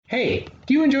Hey,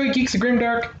 do you enjoy Geeks of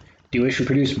Grimdark? Do you wish we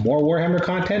produce more Warhammer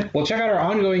content? Well, check out our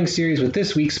ongoing series with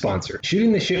this week's sponsor,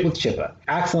 Shooting the Shit with Chippa.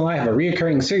 Axel and I have a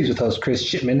reoccurring series with host Chris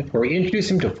Shipman where we introduce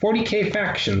him to 40k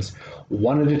factions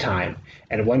one at a time.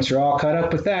 And once you're all caught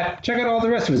up with that, check out all the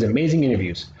rest of his amazing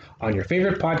interviews on your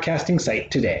favorite podcasting site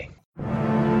today.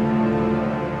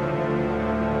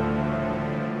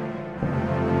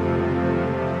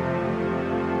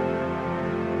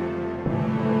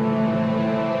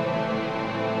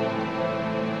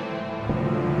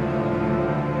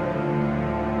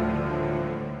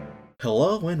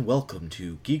 Hello and welcome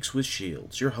to Geeks with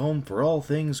Shields, your home for all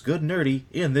things good nerdy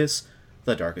in this,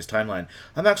 the Darkest Timeline.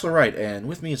 I'm Axel Wright, and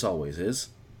with me as always is...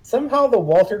 Somehow the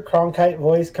Walter Cronkite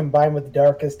voice combined with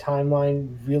Darkest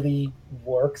Timeline really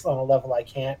works on a level I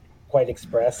can't quite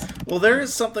express. Well, there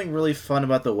is something really fun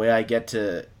about the way I get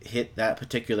to hit that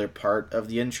particular part of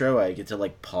the intro. I get to,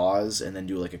 pause and then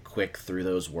do, a quick through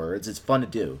those words. It's fun to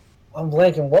do. I'm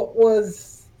blanking. What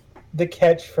was the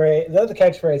catchphrase? Not the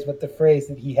catchphrase, but the phrase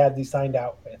that he had these signed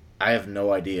out with. I have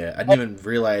no idea. I didn't even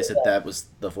realize that was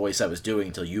the voice I was doing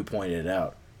until you pointed it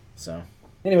out. So.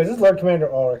 Anyways, this is Lord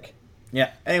Commander Ulrich.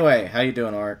 Yeah. Anyway, how you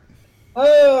doing, Ulrich?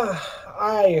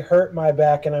 I hurt my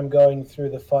back, and I'm going through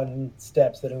the fun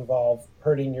steps that involve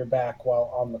hurting your back while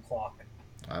on the clock.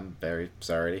 I'm very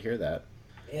sorry to hear that.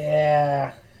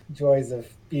 Yeah. Joys of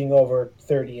being over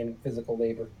 30 in physical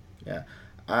labor. Yeah.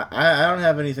 I don't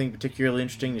have anything particularly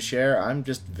interesting to share. I'm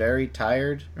just very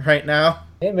tired right now.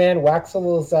 Hey man,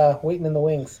 Waxel is waiting in the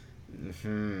wings.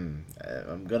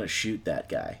 I'm gonna shoot that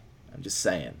guy. I'm just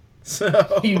saying.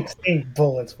 So You think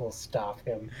bullets will stop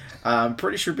him? I'm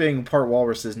pretty sure being part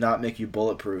walrus does not make you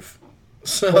bulletproof.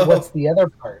 So But what's the other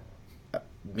part?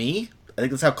 Me? I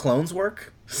think that's how clones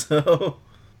work. So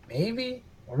Maybe,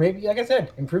 or maybe, like I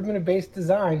said, improvement of base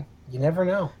design. You never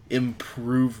know.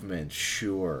 improvement,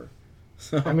 sure.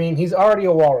 So, I mean, he's already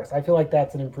a walrus. I feel like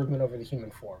that's an improvement over the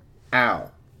human form. ow.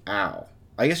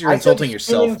 I guess you're I said insulting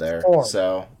yourself human there. form.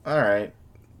 So, all right.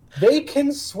 They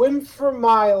can swim for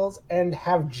miles and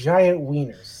have giant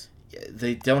wieners.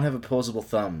 They don't have opposable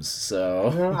thumbs,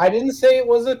 so. No, I didn't say it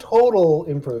was a total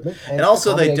improvement. And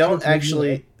also, they don't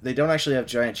actually. actually have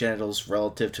giant genitals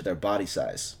relative to their body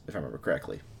size, if I remember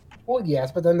correctly. Well,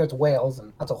 yes, but then there's whales,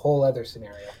 and that's a whole other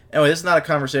scenario. Anyway, this is not a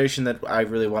conversation that I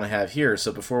really want to have here,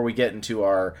 so before we get into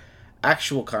our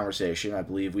actual conversation, I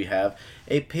believe we have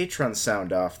a Patreon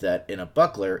sound-off that, in a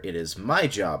buckler, it is my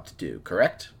job to do,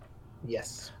 correct?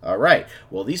 Yes. All right.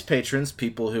 Well, these patrons,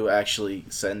 people who actually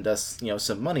send us,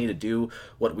 some money to do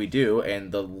what we do,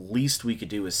 and the least we could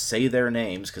do is say their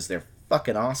names, because they're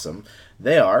fucking awesome,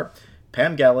 they are...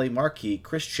 Pam Galley, Marquis,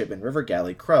 Chris Chipman, River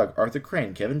Galley, Krug, Arthur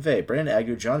Crane, Kevin Vey, Brandon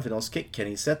Agnew, John Vinnels, Kate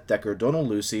Kenny, Seth Decker, Donald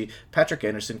Lucy, Patrick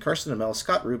Anderson, Carson Amell,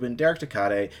 Scott Rubin, Derek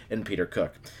Takade, and Peter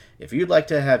Cook. If you'd like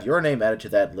to have your name added to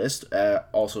that list,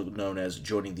 also known as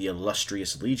joining the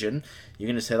illustrious Legion, you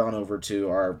can just head on over to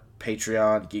our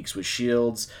Patreon, Geeks with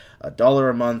Shields, $1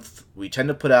 a month. We tend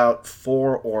to put out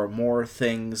 4 or more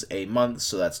things a month,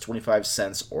 so that's 25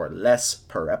 cents or less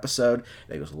per episode.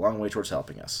 That goes a long way towards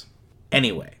helping us.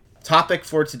 Anyway. Topic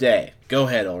for today. Go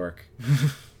ahead, Ulrich.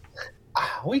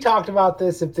 We talked about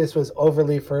this if this was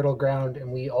overly fertile ground,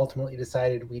 and we ultimately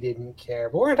decided we didn't care.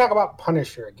 But we're going to talk about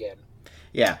Punisher again.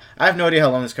 Yeah, I have no idea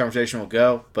how long this conversation will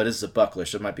go, but this is a buckler,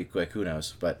 so it might be quick. Who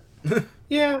knows? But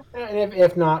Yeah, and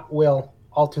if not, we'll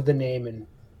alter the name, and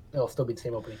it'll still be the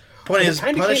same opening. Point is,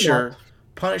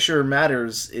 Punisher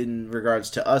matters in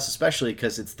regards to us, especially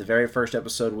because it's the very first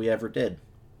episode we ever did.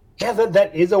 Yeah,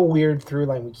 that is a weird through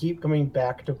line. We keep coming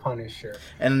back to Punisher.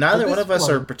 And neither one of us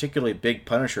are particularly big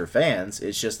Punisher fans.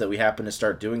 It's just that we happened to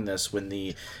start doing this when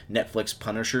the Netflix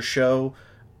Punisher show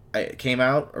came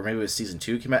out, or maybe it was season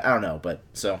 2 came out. I don't know, but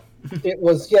so it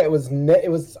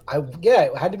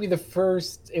had to be the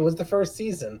first. It was the first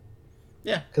season.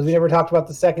 Yeah, because we never talked about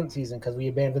the second season because we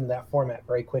abandoned that format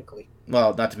very quickly.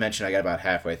 Well, not to mention I got about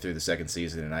halfway through the second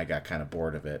season and I got kind of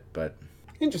bored of it. But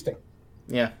interesting.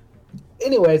 Yeah.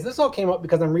 Anyways, this all came up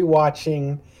because I'm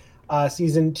rewatching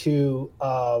season 2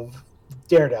 of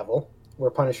Daredevil,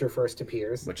 where Punisher first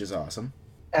appears, which is awesome.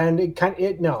 And it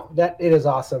is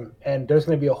awesome. And there's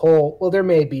going to be there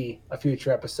may be a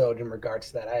future episode in regards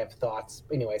to that. I have thoughts.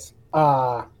 Anyways, when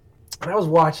I was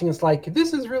watching, it's like,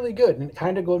 this is really good. And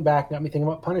kind of going back got me thinking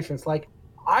about Punisher. It's like,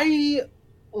 I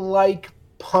like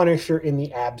Punisher in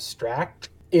the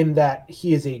abstract, in that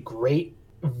he is a great,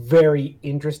 very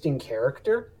interesting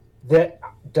character that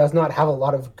does not have a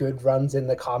lot of good runs in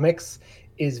the comics,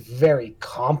 is very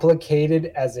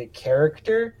complicated as a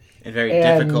character. And very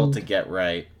difficult to get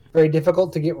right. Very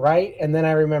difficult to get right. And then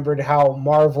I remembered how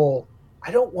Marvel, I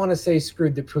don't want to say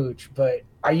screwed the pooch, but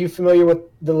Are you familiar with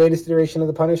the latest iteration of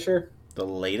the Punisher? The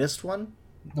latest one?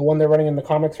 The one they're running in the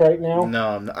comics right now?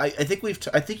 No, I think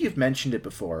I think you've mentioned it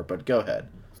before, but go ahead.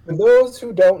 For those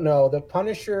who don't know, the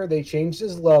Punisher, they changed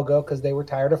his logo because they were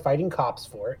tired of fighting cops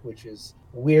for it, which is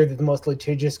weird that the most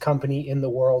litigious company in the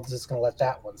world is just going to let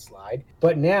that one slide.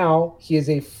 But now he is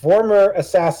a former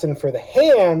assassin for the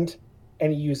Hand,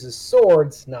 and he uses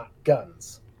swords, not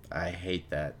guns. I hate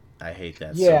that. I hate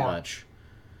that Yeah. so much.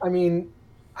 I mean,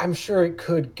 I'm sure it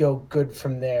could go good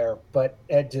from there, but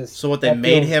it just... So what, they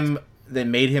made him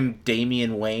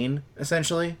Damian Wayne,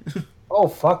 essentially? Oh,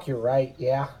 fuck, you're right,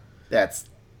 yeah.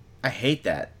 I hate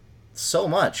that so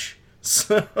much.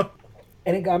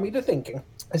 And it got me to thinking,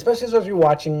 especially as I was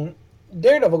rewatching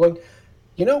Daredevil, going,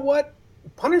 you know what?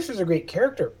 Punisher's a great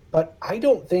character, but I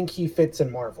don't think he fits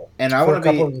in Marvel. And I want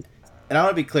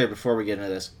to be clear before we get into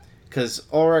this, because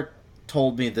Ulrich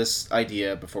told me this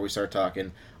idea before we start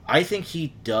talking. I think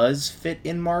he does fit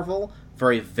in Marvel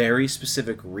for a very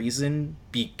specific reason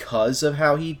because of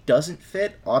how he doesn't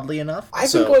fit, oddly enough.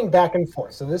 I've been going back and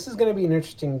forth, so this is going to be an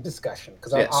interesting discussion.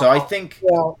 I think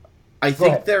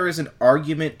there is an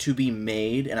argument to be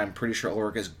made, and I'm pretty sure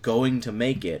Ulrich is going to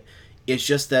make it. It's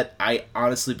just that I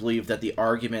honestly believe that the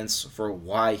arguments for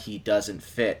why he doesn't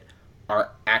fit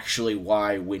are actually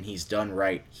why, when he's done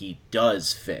right, he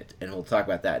does fit. And we'll talk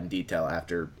about that in detail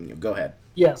after. Go ahead.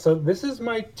 Yeah, so this is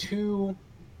my two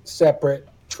separate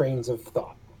trains of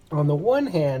thought. On the one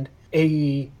hand,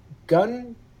 a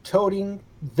gun-toting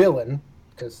villain,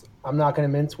 because I'm not going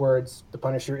to mince words, the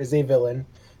Punisher is a villain.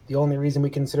 The only reason we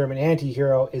consider him an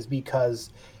anti-hero is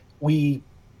because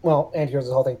anti-heroes is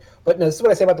the whole thing. But no, this is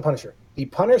what I say about the Punisher. The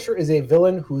Punisher is a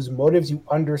villain whose motives you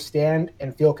understand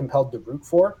and feel compelled to root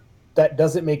for. That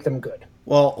doesn't make them good.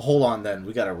 Well, hold on then.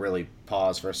 We got to really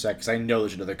pause for a sec, because I know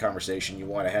there's another conversation you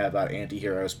want to have about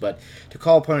anti-heroes, but to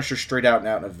call Punisher straight out and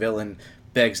out a villain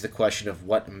begs the question of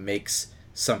what makes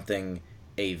something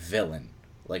a villain.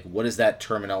 Like, what does that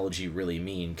terminology really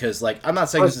mean? Because, like, I'm not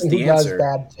saying this is the answer.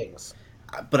 Does bad things.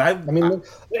 But I mean,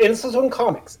 this is in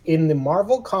comics. In the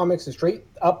Marvel comics, the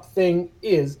straight-up thing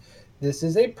is this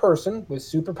is a person with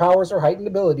superpowers or heightened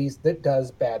abilities that does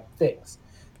bad things.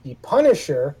 The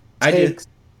Punisher takes...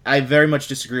 I very much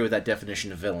disagree with that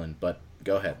definition of villain, but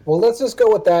go ahead. Well, let's just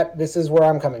go with that. This is where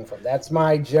I'm coming from. That's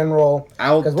my general...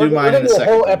 I'll do mine in a second. We're going to do a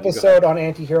whole episode on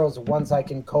anti-heroes once I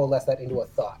can coalesce that into a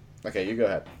thought. Okay, you go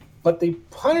ahead. But the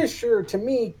Punisher, to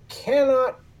me,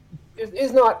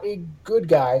 is not a good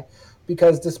guy,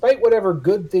 because despite whatever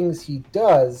good things he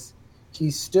does,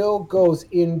 he still goes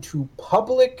into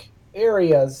public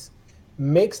areas,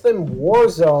 makes them war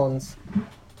zones,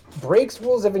 breaks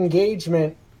rules of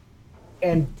engagement,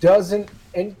 and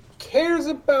cares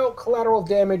about collateral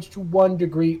damage to one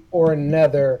degree or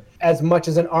another as much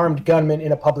as an armed gunman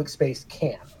in a public space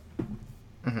can.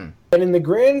 Mm-hmm. And in the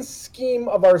grand scheme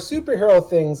of our superhero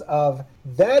things,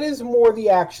 that is more the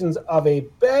actions of a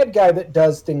bad guy that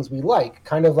does things we like,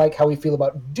 kind of like how we feel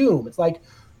about Doom. It's like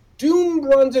Doom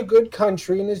runs a good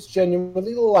country and is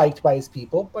genuinely liked by his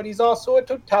people, but he's also a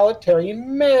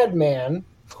totalitarian madman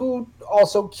who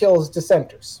also kills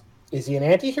dissenters. Is he an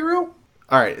anti-hero?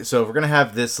 All right, so if we're going to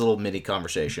have this little mini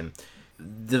conversation,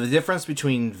 the difference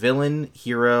between villain,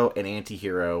 hero, and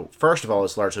anti-hero, first of all,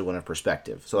 is largely one of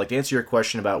perspective. So, like, to answer your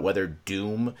question about whether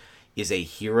Doom is a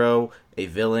hero, a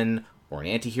villain, or an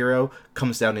anti-hero,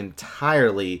 comes down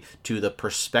entirely to the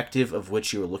perspective of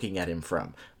which you're looking at him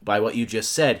from. By what you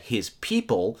just said, his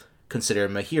people consider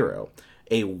him a hero.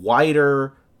 A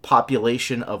wider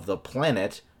population of the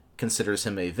planet considers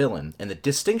him a villain. And the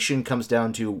distinction comes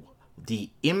down to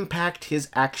the impact his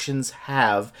actions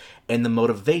have and the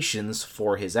motivations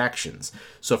for his actions.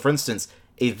 So, for instance,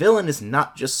 a villain is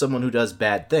not just someone who does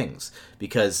bad things,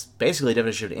 because basically the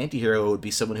definition of an anti-hero would be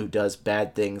someone who does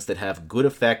bad things that have good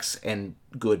effects and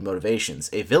good motivations.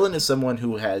 A villain is someone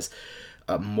who has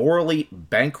morally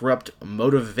bankrupt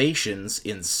motivations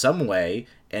in some way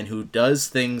and who does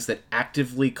things that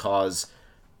actively cause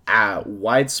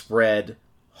widespread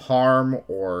harm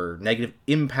or negative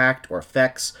impact or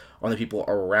effects on the people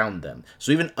around them.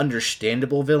 So even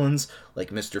understandable villains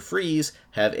like Mr. Freeze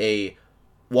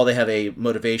while they have a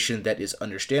motivation that is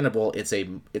understandable, it's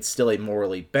still a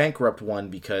morally bankrupt one,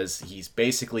 because he's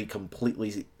basically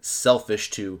completely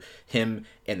selfish to him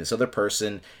and this other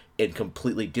person and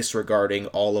completely disregarding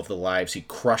all of the lives he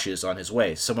crushes on his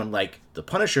way. Someone like the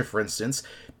Punisher, for instance,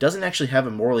 doesn't actually have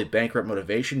a morally bankrupt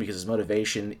motivation, because his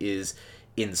motivation is,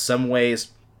 in some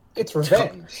ways... It's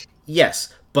revenge.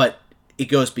 Yes, but it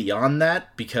goes beyond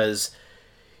that, because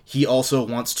he also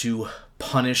wants to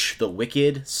punish the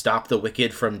wicked, stop the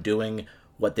wicked from doing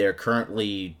what they're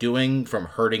currently doing, from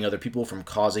hurting other people, from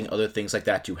causing other things like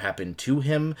that to happen to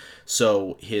him.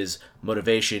 So his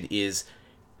motivation is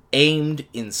aimed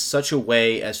in such a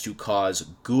way as to cause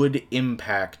good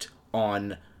impact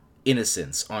on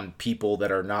innocence, on people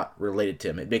that are not related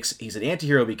to him. He's an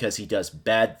anti-hero because he does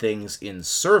bad things in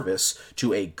service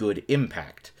to a good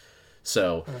impact.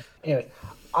 So anyway,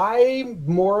 I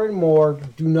more and more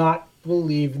do not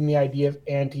believe in the idea of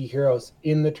anti-heroes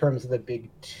in the terms of the big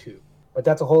two, but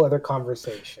that's a whole other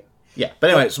conversation. Yeah, but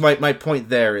anyway, so my point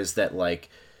there is that, like,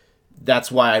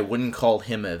 that's why I wouldn't call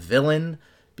him a villain,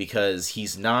 because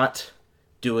he's not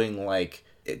doing, like,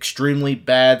 extremely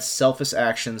bad, selfish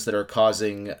actions that are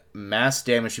causing mass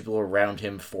damage to people around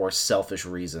him for selfish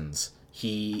reasons.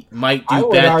 He might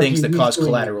do bad things that cause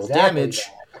collateral damage.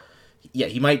 Yeah,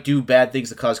 he might do bad things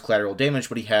that cause collateral damage,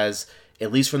 but he has,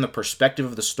 at least from the perspective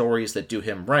of the stories that do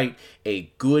him right,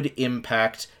 a good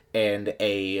impact and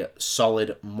a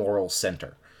solid moral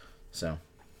center. So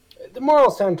the moral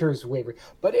center is wavering.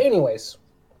 But anyways,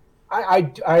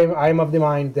 I'm of the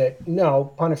mind that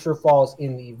no, Punisher falls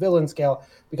in the villain scale,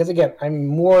 because again, I'm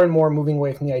more and more moving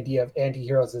away from the idea of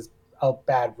anti-heroes as a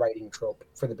bad writing trope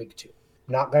for the big two.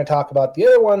 I'm not going to talk about the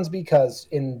other ones because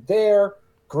in their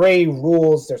gray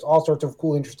rules, there's all sorts of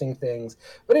cool, interesting things.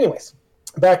 But anyways,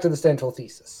 back to the central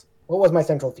thesis. What was my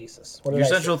central thesis? Your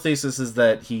central thesis is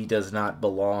that he does not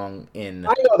belong in...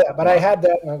 I know that, but I had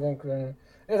that. And I'm going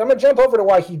to jump over to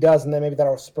why he does, and then maybe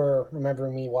that'll spur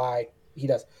remembering me why he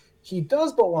does. He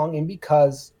does belong in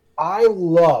because I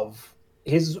love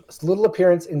his little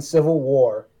appearance in Civil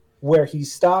War where he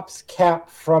stops Cap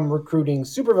from recruiting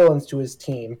supervillains to his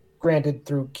team, granted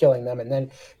through killing them, and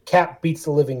then Cap beats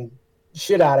the living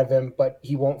shit out of him, but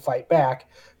he won't fight back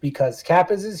because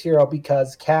Cap is his hero,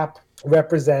 because Cap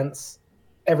represents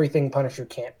everything Punisher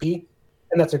can't be.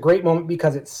 And that's a great moment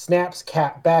because it snaps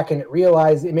Cap back and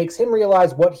it makes him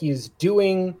realize what he is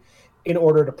doing in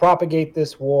order to propagate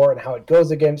this war and how it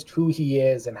goes against who he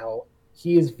is and how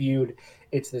he is viewed.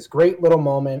 It's this great little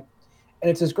moment, and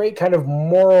it's this great kind of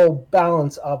moral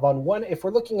balance of, on one, if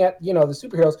we're looking at, the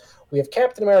superheroes, we have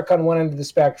Captain America on one end of the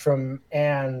spectrum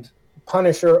and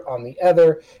Punisher on the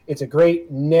other. It's a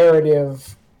great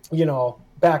narrative,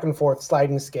 back and forth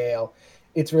sliding scale.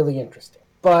 It's really interesting.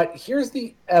 But here's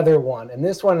the other one, and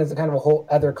this one is a kind of a whole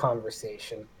other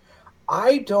conversation.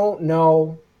 I don't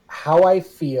know how I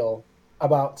feel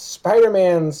about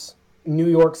Spider-Man's New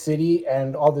York City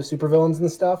and all the supervillains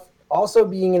and stuff also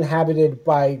being inhabited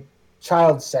by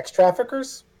child sex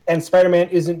traffickers, and Spider-Man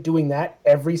isn't doing that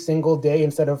every single day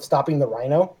instead of stopping the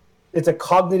Rhino. It's a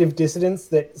cognitive dissonance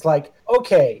that's like,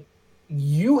 okay,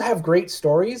 you have great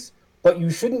stories, but you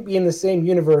shouldn't be in the same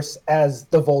universe as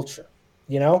the Vulture,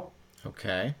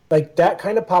 Okay. Like, that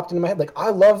kind of popped into my head. Like, I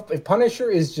love, if Punisher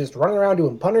is just running around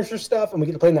doing Punisher stuff and we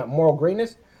get to play in that moral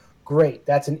grayness, great.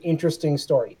 That's an interesting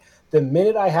story. The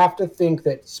minute I have to think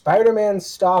that Spider-Man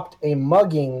stopped a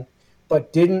mugging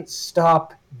but didn't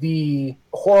stop the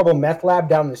horrible meth lab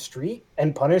down the street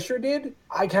and Punisher did,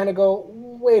 I kind of go,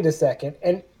 wait a second.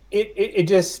 And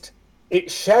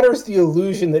it shatters the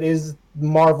illusion that is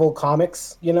Marvel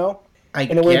Comics, in a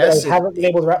way that I haven't been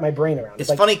able to wrap my brain around.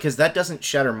 It's funny because that doesn't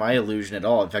shatter my illusion at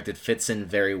all. In fact, it fits in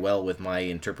very well with my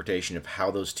interpretation of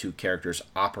how those two characters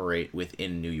operate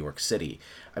within New York City.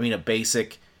 I mean, this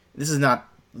is not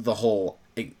the whole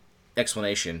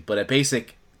explanation, but a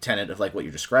basic tenet of like what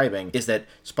you're describing is that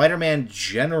Spider-Man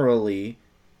generally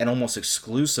and almost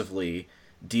exclusively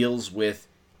deals with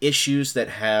issues that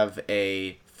have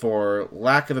a, for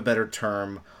lack of a better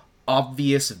term,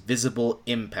 obvious visible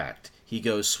impact. He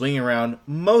goes swinging around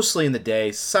mostly in the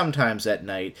day, sometimes at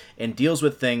night, and deals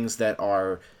with things that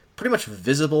are pretty much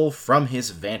visible from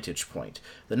his vantage point.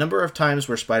 The number of times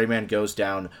where Spider-Man goes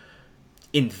down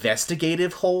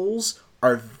investigative holes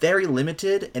are very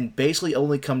limited and basically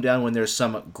only come down when there's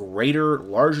some greater,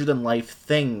 larger-than-life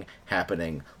thing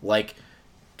happening, like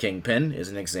Kingpin is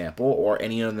an example, or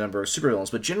any other number of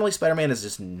supervillains. But generally, Spider-Man is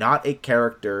just not a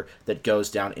character that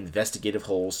goes down investigative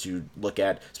holes to look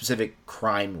at specific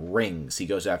crime rings. He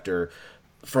goes after,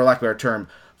 for lack of a better term,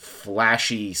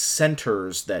 flashy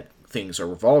centers that things are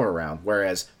revolved around,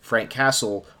 whereas Frank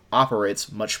Castle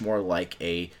operates much more like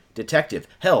a detective.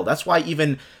 Hell, that's why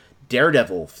even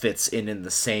Daredevil fits in the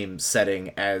same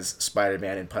setting as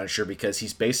Spider-Man and Punisher, because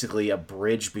he's basically a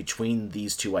bridge between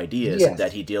these two ideas, and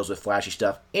that he deals with flashy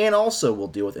stuff and also will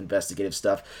deal with investigative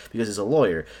stuff because he's a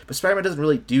lawyer. But Spider-Man doesn't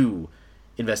really do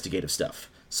investigative stuff.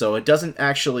 So it doesn't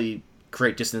actually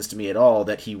create dissonance to me at all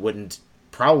that he wouldn't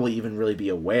probably even really be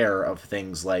aware of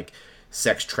things like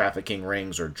sex trafficking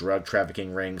rings or drug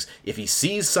trafficking rings. If he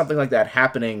sees something like that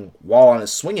happening while on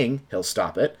his swinging, he'll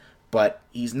stop it. but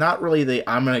he's not really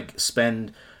I'm going to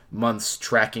spend months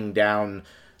tracking down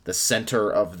the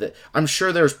center of the... I'm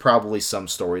sure there's probably some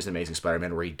stories in Amazing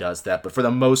Spider-Man where he does that, but for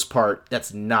the most part,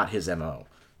 that's not his MO.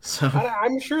 So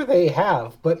I'm sure they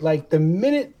have, but like the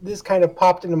minute this kind of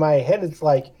popped into my head, it's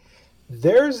like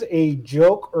there's a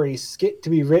joke or a skit to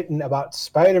be written about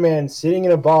Spider-Man sitting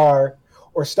in a bar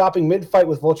or stopping mid-fight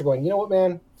with Vulture going, you know what,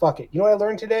 man? Fuck it. You know what I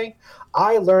learned today?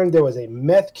 I learned there was a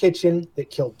meth kitchen that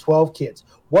killed 12 kids.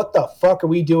 What the fuck are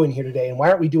we doing here today? And why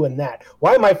aren't we doing that?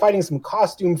 Why am I fighting some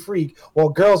costume freak while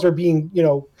girls are being,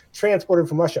 transported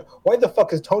from Russia? Why the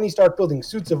fuck is Tony Stark building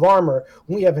suits of armor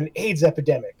when we have an AIDS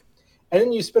epidemic? And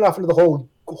then you spin off into the whole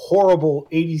horrible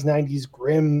 80s, 90s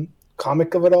grim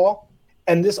comic of it all.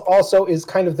 And this also is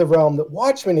kind of the realm that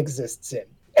Watchmen exists in.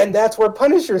 And that's where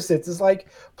Punisher sits. It's like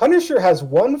Punisher has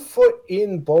one foot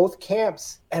in both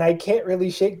camps, and I can't really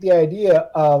shake the idea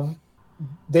of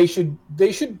they should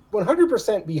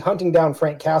 100% be hunting down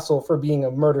Frank Castle for being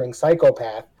a murdering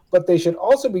psychopath, but they should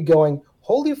also be going,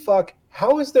 holy fuck,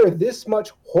 how is there this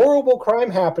much horrible crime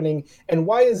happening, and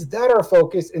why is that our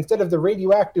focus instead of the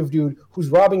radioactive dude who's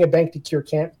robbing a bank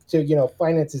to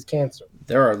finance his cancer?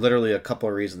 There are literally a couple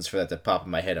of reasons for that that pop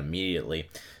in my head immediately.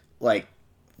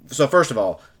 So first of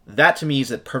all, that to me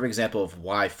is a perfect example of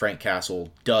why Frank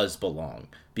Castle does belong.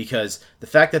 Because the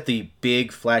fact that the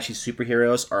big, flashy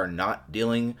superheroes are not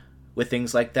dealing with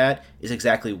things like that is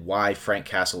exactly why Frank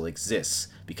Castle exists.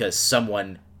 Because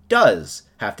someone does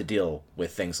have to deal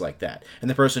with things like that. And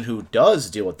the person who does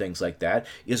deal with things like that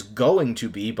is going to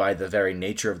be, by the very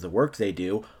nature of the work they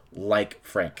do, like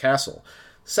Frank Castle.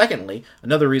 Secondly,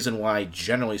 another reason why,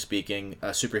 generally speaking,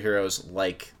 superheroes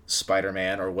like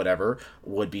Spider-Man or whatever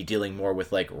would be dealing more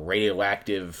with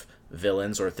radioactive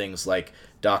villains or things like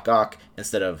Doc Ock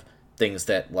instead of things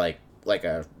that like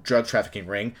a drug trafficking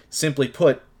ring. Simply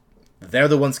put, they're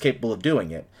the ones capable of doing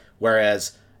it,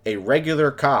 whereas a regular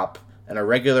cop and a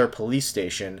regular police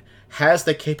station has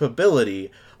the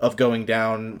capability of going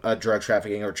down a drug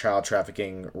trafficking or child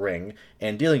trafficking ring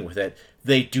and dealing with it.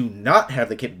 They do not have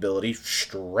the capability,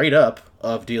 straight up,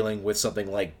 of dealing with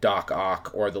something like Doc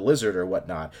Ock or the Lizard or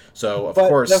whatnot. So, of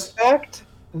course... the fact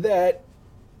that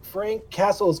Frank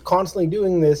Castle is constantly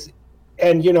doing this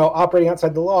and, operating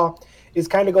outside the law is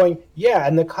kind of going, yeah,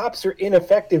 and the cops are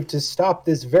ineffective to stop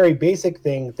this very basic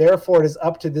thing, therefore it is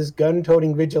up to this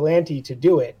gun-toting vigilante to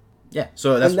do it. Yeah,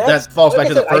 so that falls back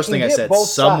to the first thing I said.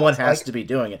 Someone has to be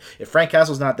doing it. If Frank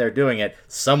Castle's not there doing it,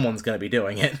 someone's going to be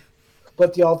doing it.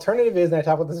 But the alternative is, and I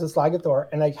talk about this with Slagathor,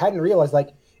 and I hadn't realized,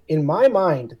 in my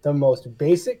mind, the most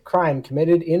basic crime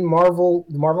committed in Marvel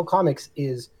Comics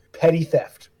is petty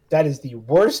theft. That is the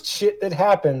worst shit that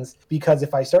happens, because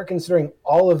if I start considering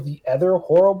all of the other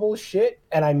horrible shit,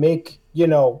 and I make,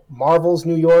 Marvel's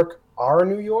New York our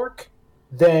New York,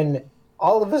 then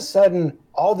all of a sudden,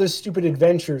 all the stupid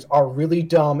adventures are really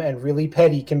dumb and really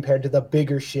petty compared to the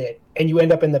bigger shit. And you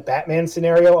end up in the Batman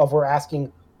scenario of we're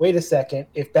asking, wait a second,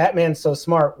 if Batman's so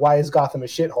smart, why is Gotham a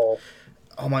shithole?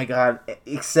 Oh my god,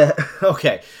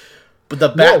 okay. But the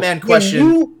Batman question...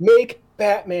 When you make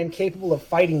Batman capable of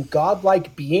fighting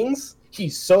godlike beings,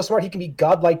 he's so smart he can be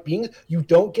godlike beings, you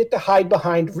don't get to hide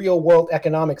behind real-world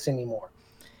economics anymore.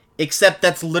 Except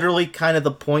that's literally kind of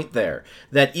the point there.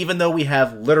 That even though we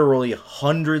have literally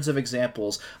hundreds of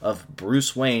examples of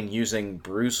Bruce Wayne using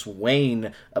Bruce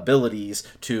Wayne abilities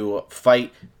to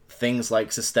fight things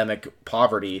like systemic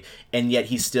poverty, and yet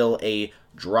he's still a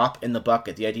drop in the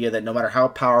bucket. The idea that no matter how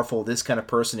powerful this kind of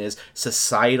person is,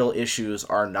 societal issues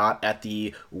are not at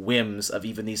the whims of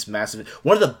even these massive...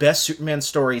 One of the best Superman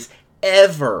stories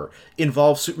ever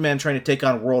involves Superman trying to take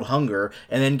on world hunger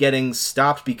and then getting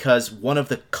stopped because one of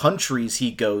the countries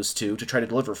he goes to try to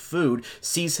deliver food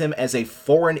sees him as a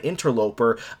foreign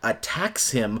interloper,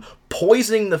 attacks him,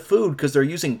 poisoning the food because they're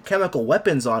using chemical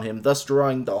weapons on him, thus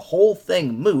drawing the whole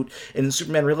thing moot, and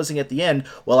Superman realizing at the end,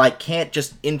 well, I can't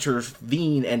just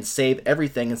intervene and save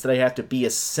everything, instead I have to be a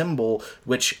symbol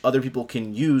which other people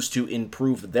can use to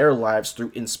improve their lives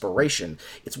through inspiration.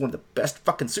 It's one of the best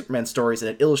fucking Superman stories,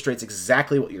 and it illustrates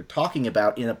exactly what you're talking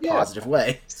about in a positive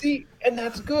way. See, and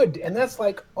that's good, and that's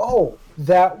like, oh,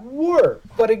 that worked.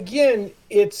 But again,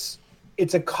 it's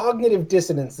a cognitive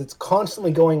dissonance that's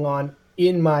constantly going on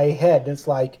in my head. It's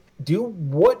like,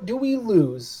 what do we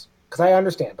lose? Because I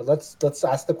understand, but let's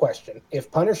ask the question.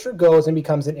 If Punisher goes and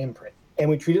becomes an imprint, and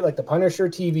we treat it like the Punisher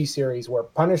TV series, where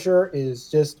Punisher is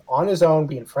just on his own,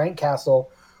 being Frank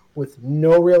Castle, with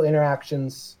no real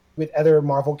interactions with other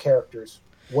Marvel characters,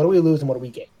 what do we lose and what do we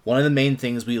gain? One of the main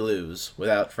things we lose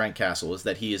without Frank Castle is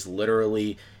that he is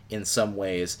literally, in some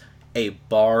ways, a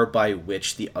bar by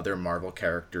which the other Marvel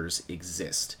characters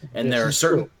exist. And there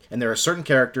are certain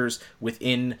characters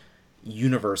within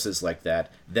universes like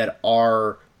that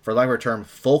are, for lack of a term,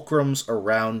 fulcrums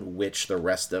around which the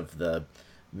rest of the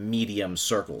medium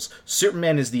circles.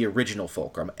 Superman is the original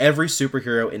fulcrum. Every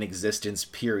superhero in existence,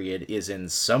 period, is in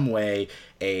some way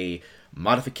a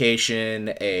modification,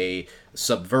 a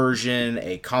subversion,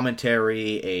 a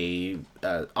commentary,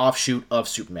 a offshoot of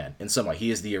Superman in some way.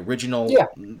 He is the original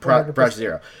Project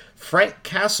Zero. Frank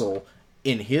Castle,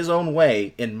 in his own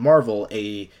way, in Marvel,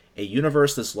 a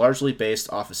universe that's largely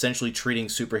based off essentially treating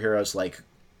superheroes like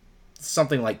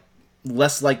something like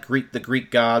less like the Greek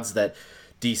gods that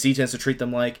DC tends to treat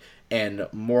them like, and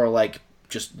more like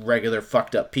just regular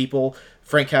fucked up people.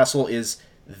 Frank Castle is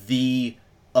the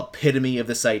epitome of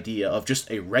this idea of just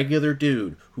a regular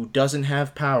dude who doesn't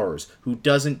have powers, who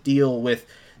doesn't deal with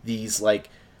these like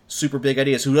super big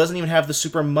ideas, who doesn't even have the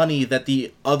super money that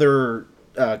the other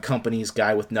company's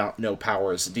guy with no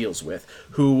powers deals with,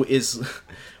 who is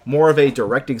more of a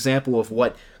direct example of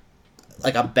what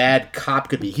like a bad cop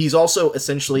could be. He's also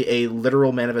essentially a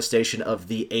literal manifestation of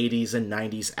the 80s and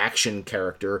 90s action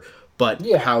character, but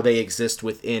how they exist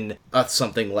within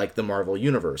something like the Marvel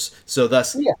Universe. So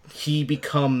thus, he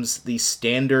becomes the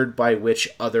standard by which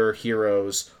other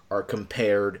heroes are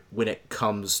compared when it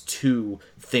comes to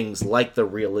things like the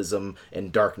realism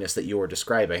and darkness that you were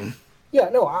describing. Yeah,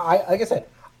 no, I like I said,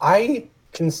 I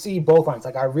can see both lines.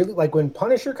 Like, I really like when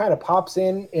Punisher kind of pops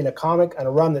in a comic and a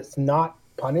run that's not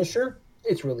Punisher,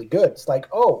 it's really good. It's like,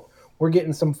 oh, we're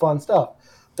getting some fun stuff.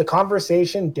 The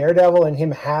conversation Daredevil and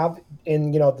him have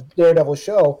in, the Daredevil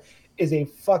show is a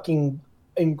fucking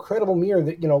incredible mirror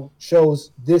that,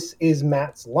 shows this is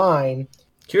Matt's line.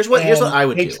 Here's what I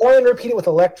would do. They try and repeat it with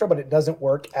Elektra, but it doesn't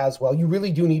work as well. You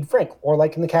really do need Frank. Or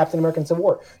like in the Captain America Civil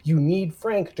War, you need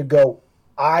Frank to go,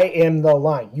 I am the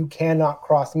line. You cannot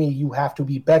cross me. You have to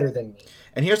be better than me.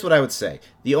 And here's what I would say.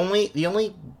 The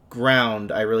only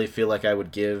ground I really feel like I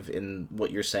would give in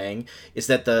what you're saying is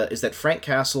that Frank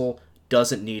Castle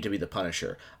doesn't need to be the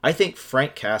Punisher. I think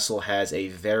Frank Castle has a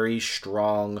very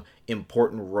strong,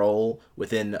 important role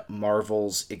within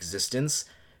Marvel's existence.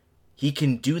 He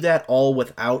can do that all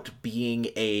without being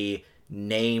a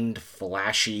named,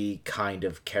 flashy kind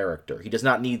of character. He does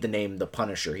not need the name The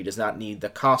Punisher. He does not need the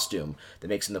costume that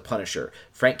makes him the Punisher.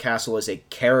 Frank Castle is a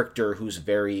character whose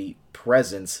very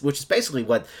presence, which is basically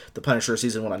what the Punisher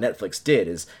season 1 on Netflix did,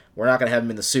 is we're not going to have him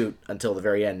in the suit until the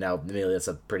very end. Now, admittedly, that's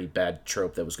a pretty bad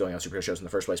trope that was going on superhero shows in the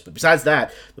first place. But besides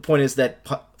that, the point is that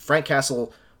Frank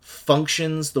Castle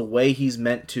functions the way he's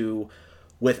meant to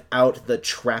without the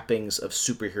trappings of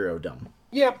superhero-dom.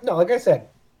 Yeah, no, like I said,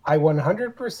 I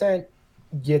 100%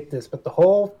 get this, but the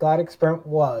whole thought experiment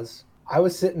was, I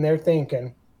was sitting there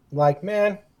thinking, like,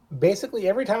 man, basically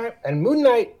every time, and Moon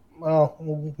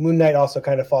Knight also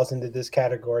kind of falls into this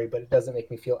category, but it doesn't make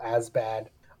me feel as bad.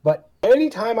 But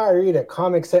anytime I read a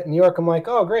comic set in New York, I'm like,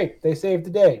 oh, great, they saved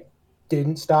the day.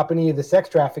 Didn't stop any of the sex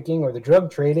trafficking or the drug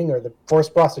trading or the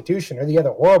forced prostitution or the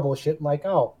other horrible shit. I'm like,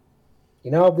 oh,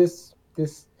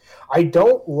 this, I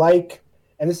don't like,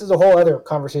 and this is a whole other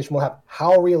conversation we'll have,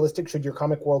 how realistic should your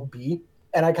comic world be?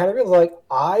 And I kind of realized, like,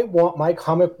 I want my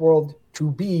comic world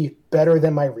to be better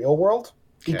than my real world,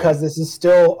 because this is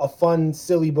still a fun,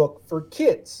 silly book for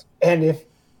kids. And if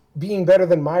being better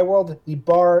than my world, the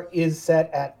bar is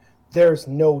set at there's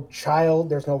no child,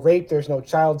 there's no rape, there's no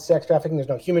child sex trafficking, there's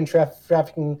no human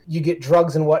trafficking, you get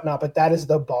drugs and whatnot, but that is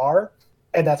the bar,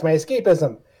 and that's my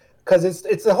escapism. Because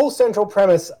it's the whole central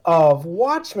premise of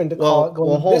Watchmen to call it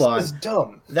going, hold this on. is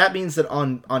dumb. That means that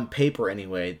on paper,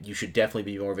 anyway, you should definitely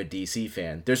be more of a DC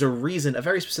fan. There's a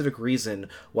very specific reason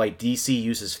why DC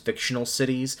uses fictional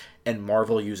cities and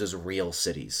Marvel uses real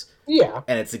cities. Yeah.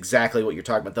 And it's exactly what you're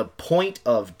talking about. The point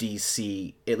of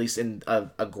DC, at least in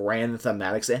a grand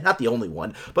thematic sense, not the only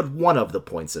one, but one of the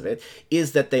points of it,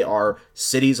 is that they are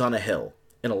cities on a hill.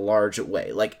 In a large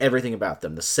way, like everything about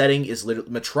them. The setting is literally,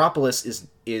 Metropolis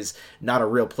is not a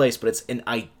real place, but it's an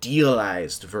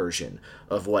idealized version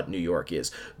of what New York is.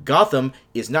 Gotham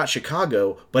is not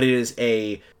Chicago, but it is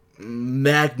a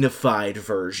magnified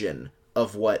version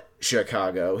of what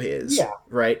Chicago is. Yeah.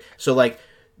 Right? So, like,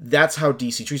 that's how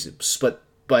DC treats it.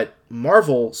 But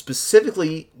Marvel,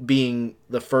 specifically being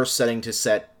the first setting to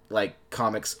set like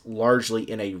comics largely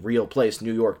in a real place,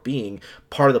 New York being,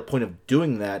 part of the point of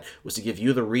doing that was to give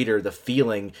you, the reader, the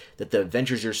feeling that the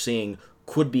adventures you're seeing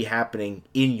could be happening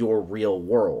in your real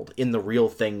world, in the real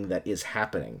thing that is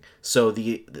happening. So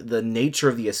the nature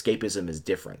of the escapism is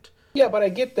different. Yeah, but I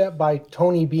get that by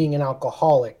Tony being an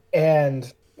alcoholic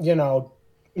and,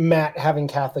 Matt having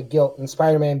Catholic guilt and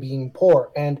Spider-Man being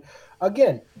poor. And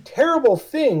again, terrible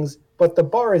things, but the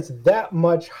bar is that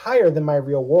much higher than my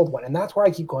real world one. And that's where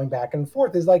I keep going back and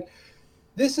forth. Is like,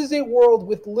 this is a world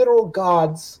with literal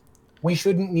gods. We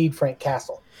shouldn't need Frank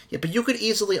Castle. Yeah, but you could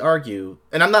easily argue,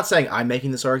 and I'm not saying I'm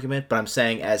making this argument, but I'm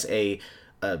saying as a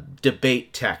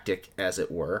debate tactic, as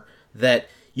it were, that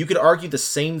you could argue the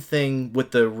same thing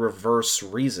with the reverse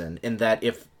reason, in that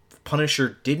if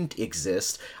Punisher didn't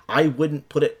exist, I wouldn't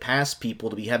put it past people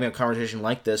to be having a conversation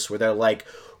like this where they're like,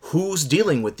 who's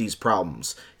dealing with these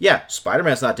problems? Yeah,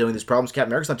 Spider-Man's not dealing with these problems, Captain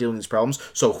America's not dealing with these problems,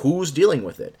 so who's dealing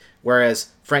with it?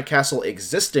 Whereas Frank Castle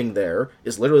existing there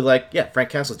is literally like, yeah, Frank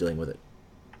Castle's dealing with it.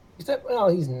 Except, well,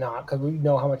 he's not, because we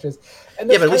know how much is.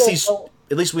 And yeah, but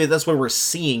at least that's where we're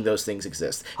seeing those things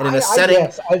exist. And in a setting,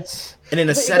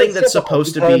 that's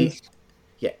supposed to be,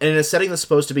 yeah, and in a setting that's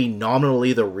supposed to be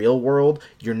nominally the real world,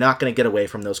 you're not going to get away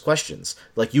from those questions.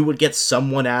 Like, you would get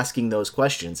someone asking those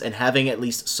questions, and having at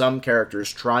least some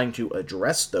characters trying to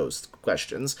address those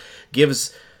questions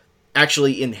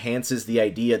actually enhances the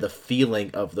idea, the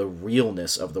feeling of the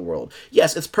realness of the world.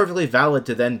 Yes, it's perfectly valid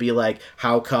to then be like,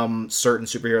 how come certain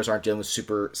superheroes aren't dealing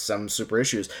with some super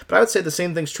issues? But I would say the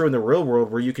same thing's true in the real world,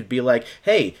 where you could be like,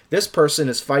 hey, this person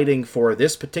is fighting for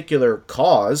this particular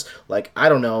cause, like, I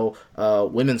don't know,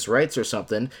 women's rights or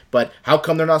something, but how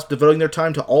come they're not devoting their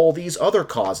time to all these other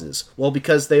causes? Well,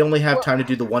 because they only have time to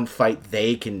do the one fight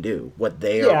they can do, what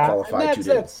they are qualified to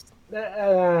do.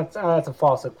 That's a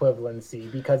false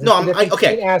equivalency, because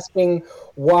it's asking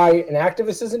why an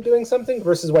activist isn't doing something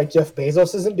versus why Jeff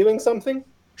Bezos isn't doing something.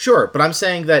 Sure, but I'm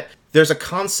saying that there's a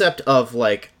concept of,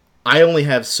 like, I only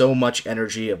have so much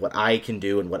energy of what I can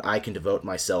do and what I can devote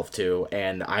myself to,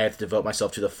 and I have to devote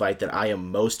myself to the fight that I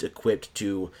am most equipped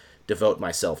to devote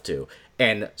myself to.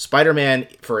 And Spider-Man,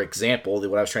 for example,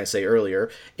 what I was trying to say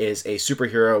earlier, is a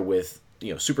superhero with,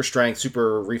 you know, super strength,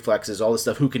 super reflexes, all this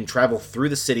stuff, who can travel through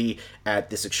the city at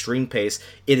this extreme pace.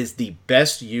 It is the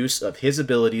best use of his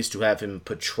abilities to have him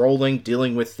patrolling,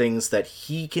 dealing with things that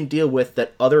he can deal with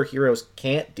that other heroes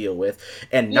can't deal with,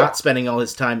 and not spending all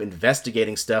his time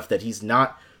investigating stuff that he's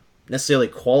not necessarily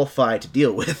qualified to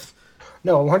deal with.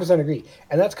 No, 100% agree.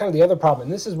 And that's kind of the other problem.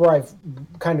 And this is where I've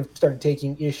kind of started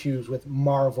taking issues with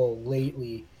Marvel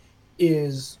lately,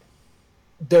 is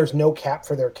there's no cap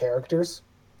for their characters.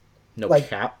 No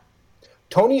cap.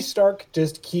 Tony Stark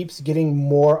just keeps getting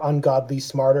more ungodly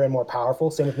smarter and more powerful.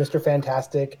 Same with Mr.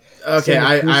 Fantastic. Okay,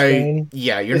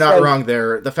 you're not wrong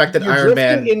there. The fact that Iron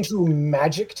Man into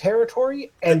magic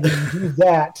territory, and when you do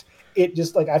that, it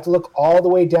just, like, I have to look all the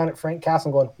way down at Frank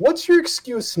Castle going, what's your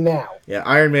excuse now? Yeah,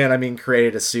 Iron Man,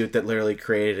 created a suit that literally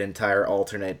created an entire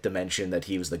alternate dimension that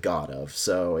he was the god of.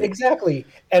 So exactly.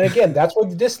 And again, that's where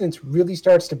the dissonance really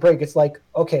starts to break. It's like,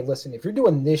 okay, listen, if you're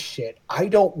doing this shit, I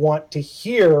don't want to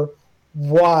hear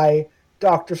why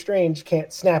Doctor Strange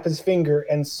can't snap his finger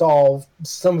and solve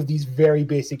some of these very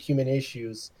basic human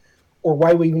issues, or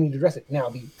why we even need to address it. Now,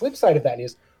 the flip side of that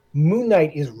is Moon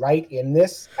Knight is right in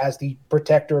this as the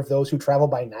protector of those who travel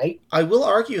by night. I will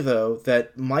argue, though,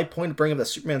 that my point of bringing up the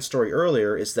Superman story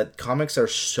earlier is that comics are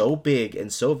so big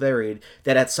and so varied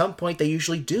that at some point they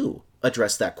usually do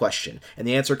address that question. And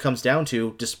the answer comes down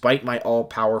to, despite my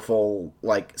all-powerful,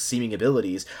 like, seeming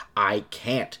abilities, I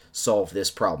can't solve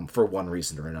this problem for one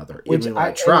reason or another. Even when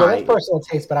I try. That's personal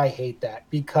taste, but I hate that.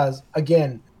 Because,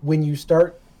 again, when you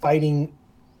start fighting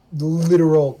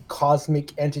literal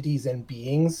cosmic entities and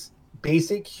beings,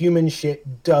 basic human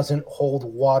shit doesn't hold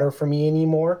water for me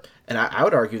anymore. And I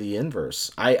would argue the inverse.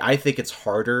 I think it's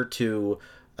harder to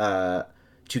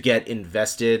get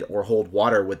invested or hold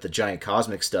water with the giant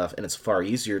cosmic stuff, and it's far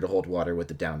easier to hold water with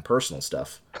the down personal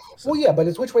stuff. So. Well, yeah, but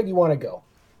it's which way do you want to go?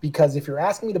 Because if you're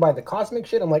asking me to buy the cosmic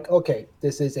shit, I'm like, okay,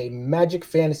 this is a magic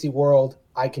fantasy world,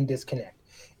 I can disconnect.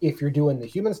 If you're doing the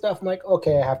human stuff, I'm like,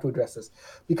 okay, I have to address this.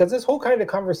 Because this whole kind of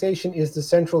conversation is the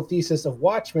central thesis of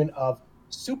Watchmen of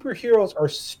superheroes are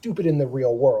stupid in the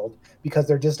real world because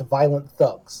they're just violent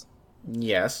thugs.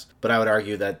 Yes, but I would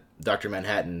argue that Dr.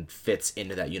 Manhattan fits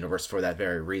into that universe for that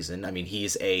very reason. I mean,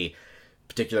 he's a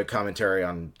particular commentary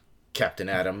on Captain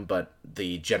Atom, but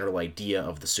the general idea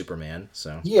of the Superman,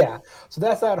 so... Yeah, so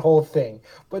that's that whole thing.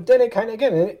 But then it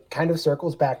kind of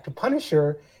circles back to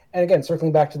Punisher. And again,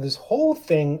 circling back to this whole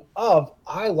thing of,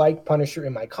 I like Punisher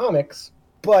in my comics,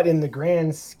 but in the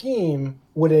grand scheme,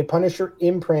 would a Punisher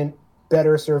imprint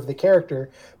better serve the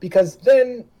character? Because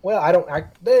then, well,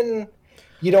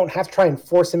 you don't have to try and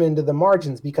force him into the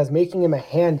margins, because making him a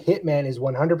hand hitman is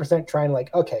 100% trying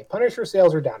like, okay, Punisher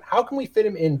sales are down. How can we fit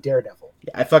him in Daredevil?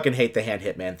 Yeah, I fucking hate the hand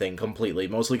hitman thing completely,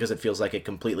 mostly because it feels like it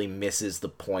completely misses the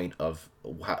point of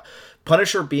how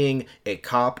Punisher being a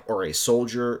cop or a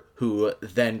soldier who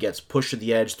then gets pushed to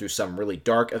the edge through some really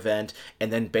dark event,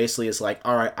 and then basically is like,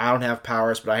 all right, I don't have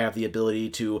powers, but I have the ability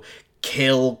to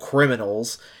kill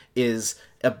criminals, is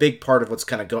a big part of what's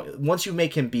kind of going. Once you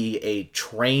make him be a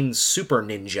trained super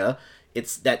ninja,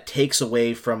 that takes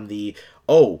away from the,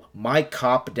 oh, my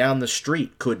cop down the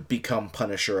street could become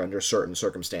Punisher under certain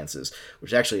circumstances,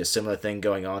 which is actually a similar thing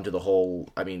going on to the whole,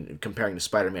 I mean, comparing to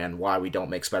Spider-Man, why we don't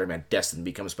make Spider-Man destined to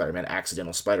become Spider-Man,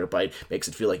 accidental spider bite, makes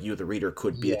it feel like you, the reader,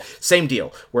 could be. Yes. Same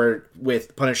deal, where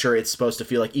with Punisher, it's supposed to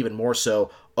feel like even more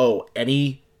so, oh,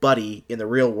 anybody in the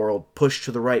real world pushed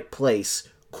to the right place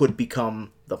could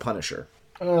become the Punisher.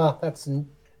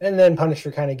 And then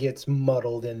Punisher kind of gets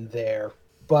muddled in there.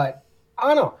 But, I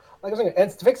don't know. Like I was saying,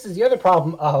 it fixes the other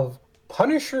problem of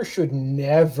Punisher should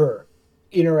never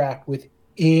interact with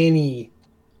any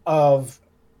of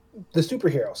the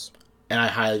superheroes. And I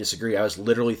highly disagree. I was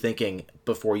literally thinking,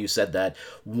 before you said that,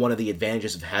 one of the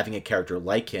advantages of having a character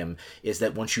like him is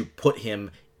that once you put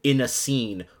him in a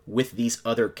scene with these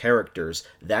other characters,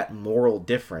 that moral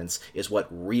difference is what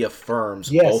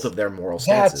reaffirms both of their moral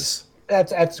stances.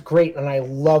 That's great, and I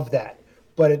love that.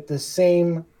 But at the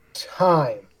same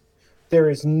time, there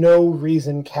is no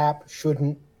reason Cap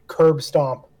shouldn't curb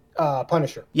stomp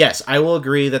Punisher. Yes, I will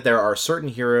agree that there are certain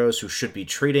heroes who should be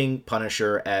treating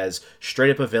Punisher as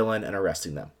straight up a villain and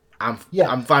arresting them. I'm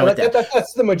fine with that.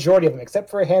 That's the majority of them, except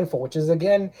for a handful, which is,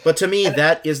 again... But to me,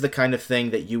 that is the kind of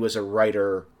thing that you as a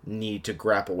writer need to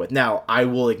grapple with. Now, I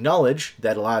will acknowledge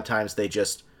that a lot of times they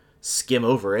just skim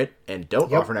over it and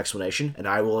don't offer an explanation, and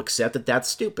I will accept that that's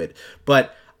stupid.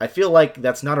 But I feel like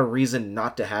that's not a reason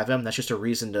not to have him. That's just a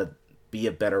reason to be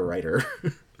a better writer.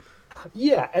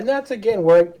 Yeah, and that's, again,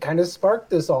 where it kind of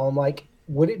sparked this all. I'm like,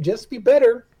 would it just be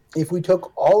better if we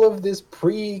took all of this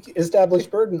pre-established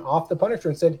burden off the Punisher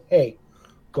and said, hey,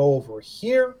 go over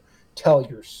here, tell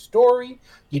your story.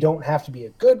 You don't have to be a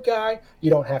good guy. You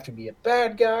don't have to be a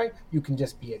bad guy. You can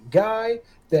just be a guy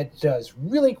that does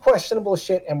really questionable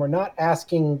shit, and we're not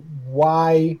asking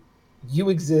why you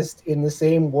exist in the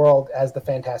same world as the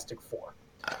Fantastic Four.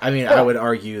 I mean, I would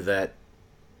argue that...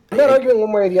 I'm not arguing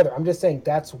one way or the other. I'm just saying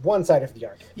that's one side of the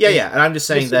argument. Yeah, and I'm just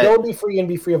saying that... Don't be free and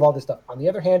be free of all this stuff. On the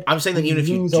other hand, I'm saying that even if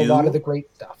you do... a lot of the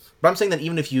great stuff. But I'm saying that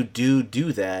even if you do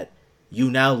that, you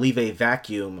now leave a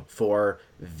vacuum for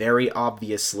very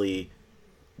obviously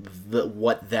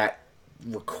what that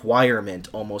requirement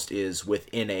almost is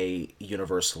within a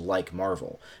universe like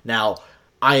Marvel. Now,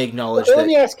 I acknowledge that... Let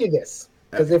me ask you this.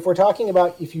 Because if we're talking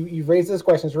about... If you've raised this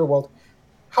question in the real world,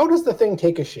 how does the Thing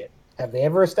take a shit? Have they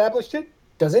ever established it?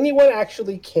 Does anyone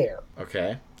actually care?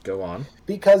 Okay, go on.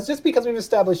 Because just because we've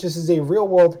established this is a real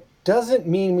world doesn't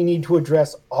mean we need to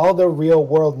address all the real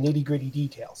world nitty-gritty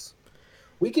details.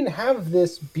 We can have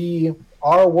this be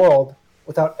our world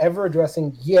without ever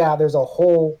addressing, there's a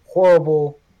whole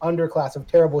horrible underclass of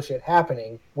terrible shit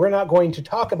happening. We're not going to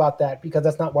talk about that because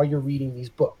that's not why you're reading these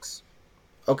books.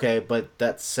 Okay, but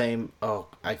that same... Oh,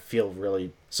 I feel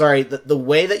really... Sorry, the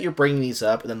way that you're bringing these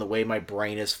up and then the way my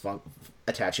brain is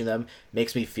attaching them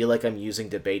makes me feel like I'm using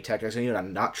debate tactics on you, and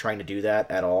I'm not trying to do that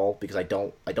at all because I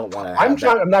don't want to.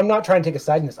 I'm not trying to take a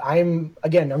side in this. I'm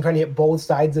trying to hit both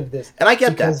sides of this, and I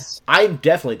get that. I'm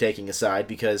definitely taking a side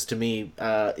because to me,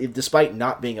 despite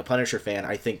not being a Punisher fan,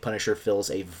 I think Punisher fills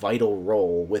a vital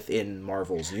role within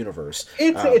Marvel's universe.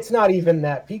 It's not even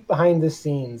that. Peek behind the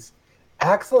scenes.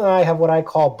 Axel and I have what I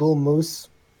call Bull Moose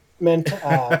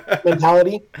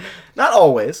mentality. Not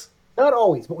always. Not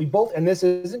always, but we both, and this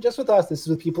isn't just with us, this is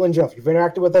with people in general. If you've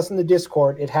interacted with us in the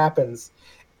Discord, it happens.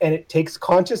 And it takes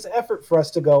conscious effort for us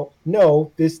to go,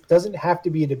 no, this doesn't have to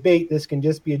be a debate. This can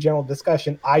just be a general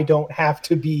discussion. I don't have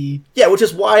to be... Yeah, which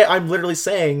is why I'm literally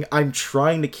saying I'm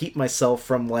trying to keep myself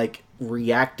from,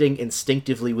 reacting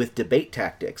instinctively with debate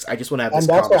tactics. I just want to have this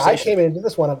conversation. And that's why I came into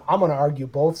this one. I'm going to argue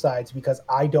both sides because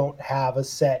I don't have a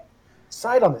set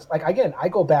side on this. Again, I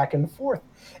go back and forth.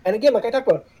 And again, like I talked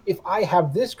about, if I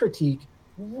have this critique,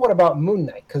 what about Moon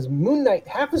Knight? Because Moon Knight,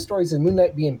 half the stories is Moon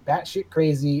Knight being batshit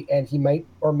crazy, and he might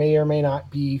or may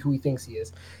not be who he thinks he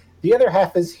is. The other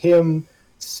half is him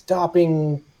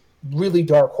stopping really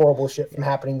dark, horrible shit from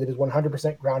happening that is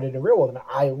 100% grounded in real world, and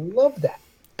I love that.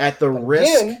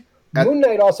 Moon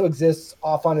Knight also exists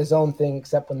off on his own thing,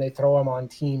 except when they throw him on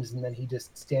teams, and then he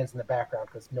just stands in the background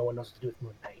because no one knows what to do with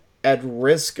Moon Knight. At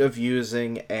risk of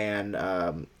using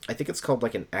I think it's called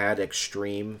an ad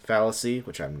extreme fallacy,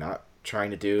 which I'm not trying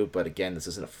to do, but again, this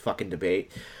isn't a fucking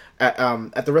debate.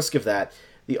 at the risk of that,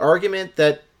 the argument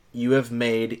that you have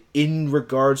made in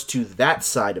regards to that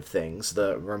side of things,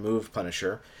 the removed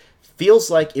Punisher, feels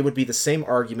like it would be the same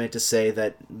argument to say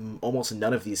that almost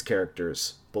none of these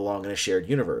characters belong in a shared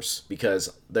universe,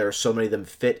 because there are so many of them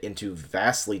fit into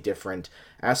vastly different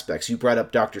aspects. You brought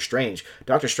up Doctor Strange.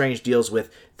 Doctor Strange deals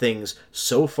with things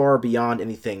so far beyond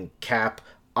anything Cap,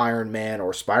 Iron Man,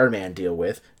 or Spider-Man deal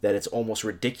with that it's almost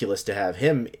ridiculous to have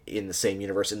him in the same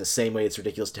universe, in the same way it's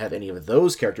ridiculous to have any of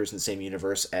those characters in the same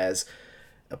universe as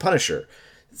a Punisher.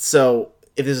 So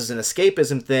if this is an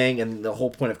escapism thing, and the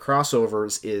whole point of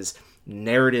crossovers is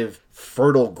narrative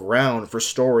fertile ground for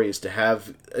stories to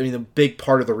have, I mean, the big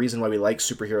part of the reason why we like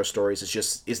superhero stories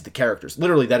is the characters.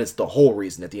 Literally, that is the whole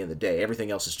reason at the end of the day. Everything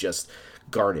else is just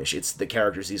garnish. It's the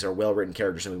characters. These are well-written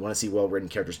characters, and we want to see well-written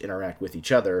characters interact with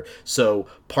each other. So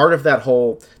part of that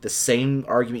whole, the same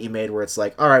argument you made where it's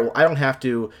like, all right, well, I don't have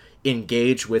to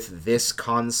engage with this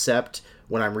concept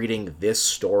when I'm reading this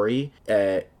story,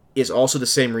 is also the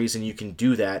same reason you can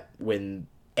do that when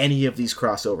any of these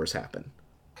crossovers happen.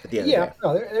 At the end of the day.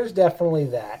 No, there's definitely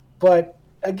that. But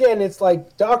again, it's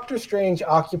like Doctor Strange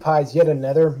occupies yet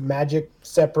another magic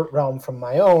separate realm from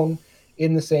my own,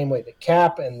 in the same way that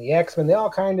Cap and the X-Men, they all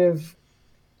kind of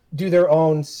do their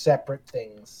own separate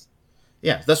things.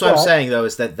 Yeah, that's what I'm saying, though,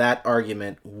 is that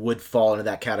argument would fall into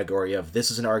that category of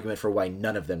this is an argument for why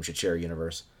none of them should share a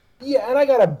universe. Yeah, and I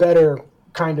got a better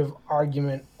kind of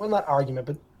argument, well, not argument,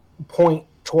 but point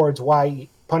towards why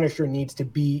Punisher needs to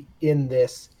be in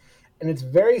this. And it's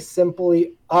very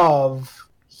simply of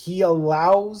he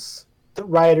allows the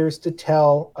writers to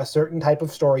tell a certain type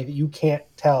of story that you can't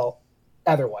tell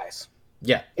otherwise.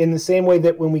 Yeah. In the same way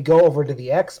that when we go over to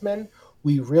the X-Men,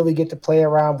 we really get to play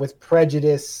around with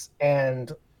prejudice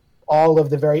and all of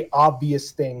the very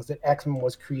obvious things that X-Men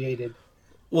was created.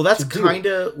 Well, that's kind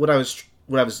of what I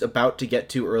was about to get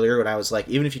to earlier when I was like,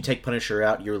 even if you take Punisher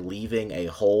out, you're leaving a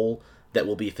hole that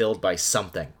will be filled by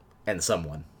something and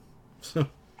someone.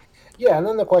 Yeah, and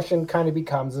then the question kind of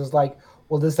becomes is like,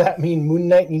 well, does that mean Moon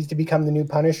Knight needs to become the new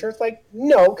Punisher? It's like,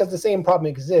 no, because the same problem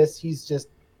exists. He's just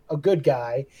a good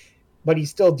guy, but he's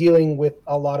still dealing with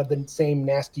a lot of the same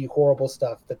nasty, horrible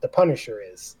stuff that the Punisher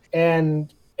is.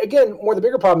 And again, more the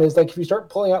bigger problem is like if you start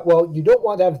pulling out, well, you don't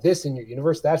want to have this in your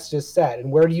universe. That's just sad.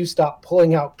 And where do you stop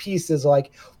pulling out pieces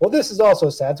like, well, this is also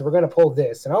sad, so we're going to pull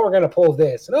this, and oh, we're going to pull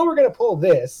this, and oh, we're going to pull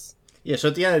this. Yeah, so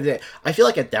at the end of the day, I feel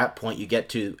like at that point you get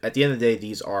to, at the end of the day,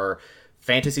 these are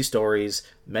fantasy stories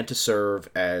meant to serve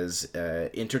as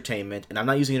entertainment, and I'm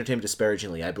not using entertainment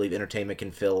disparagingly. I believe entertainment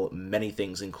can fill many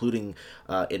things, including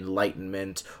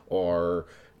enlightenment or,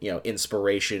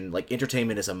 inspiration. Like,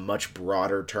 entertainment is a much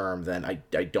broader term than,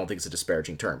 I don't think it's a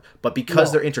disparaging term. But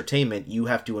because they're entertainment, you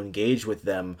have to engage with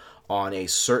them on a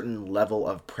certain level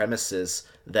of premises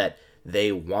that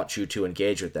they want you to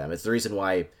engage with them. It's the reason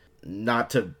why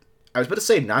I was about to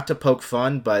say not to poke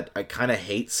fun, but I kind of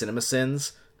hate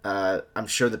CinemaSins. I'm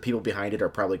sure the people behind it are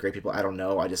probably great people. I don't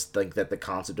know. I just think that the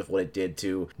concept of what it did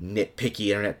to nitpicky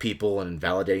internet people and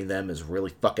invalidating them is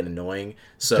really fucking annoying.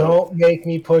 So don't make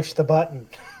me push the button.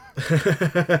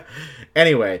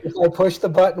 Anyway. If I push the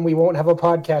button, we won't have a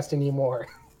podcast anymore.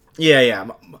 Yeah.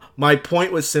 My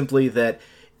point was simply that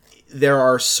there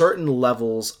are certain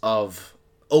levels of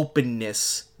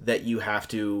openness that you have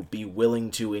to be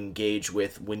willing to engage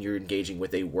with when you're engaging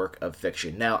with a work of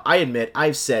fiction. Now, I admit,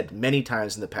 I've said many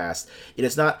times in the past, it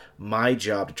is not my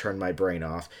job to turn my brain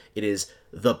off. It is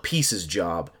the piece's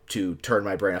job to turn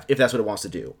my brain off, if that's what it wants to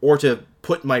do, or to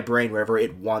put my brain wherever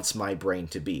it wants my brain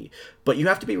to be. But you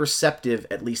have to be receptive,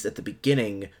 at least at the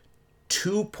beginning,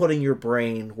 to putting your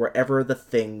brain wherever the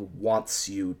thing wants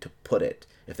you to put it,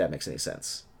 if that makes any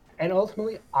sense. And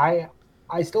ultimately, I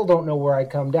still don't know where I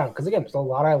come down. Because again, there's a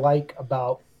lot I like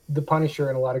about the Punisher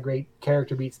and a lot of great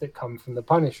character beats that come from the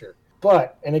Punisher.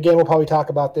 But, and again, we'll probably talk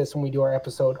about this when we do our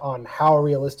episode on how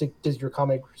realistic does your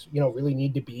comic, really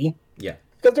need to be. Yeah.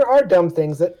 Because there are dumb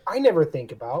things that I never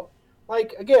think about.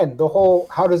 Like, again, the whole,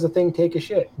 how does a thing take a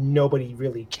shit? Nobody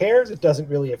really cares. It doesn't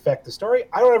really affect the story.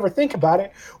 I don't ever think about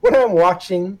it when I'm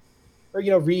watching or,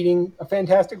 reading a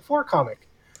Fantastic Four comic.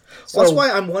 So that's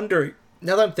why I'm wondering,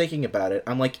 now that I'm thinking about it,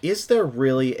 I'm like, is there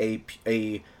really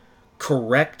a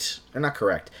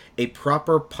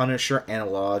proper Punisher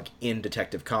analog in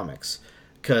Detective Comics?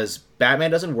 Because Batman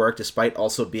doesn't work, despite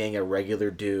also being a regular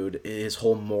dude. His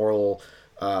whole moral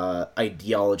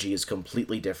ideology is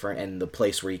completely different, and the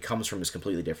place where he comes from is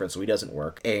completely different, so he doesn't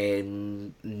work.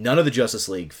 And none of the Justice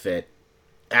League fit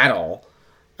at all.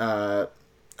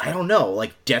 I don't know,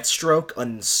 like Deathstroke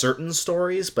on certain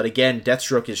stories, but again,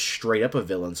 Deathstroke is straight up a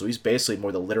villain, so he's basically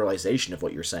more the literalization of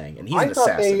what you're saying, and he's an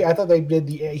assassin. I thought they did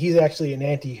he's actually an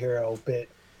anti-hero bit.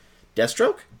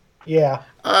 Deathstroke? Yeah.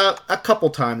 A couple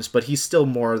times, but he's still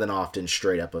more than often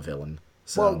straight up a villain.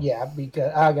 So. Well, yeah,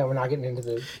 because again, we're not getting into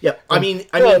the. Yeah, I mean,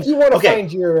 if you want to okay,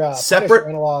 find your separate Punisher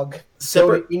analog,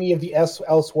 go to any of the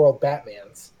Elseworld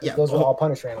Batmans. Yeah, those are all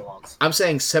Punisher analogs. I'm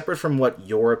saying separate from what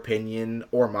your opinion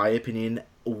or my opinion,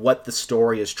 what the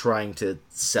story is trying to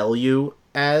sell you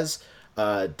as.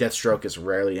 Deathstroke is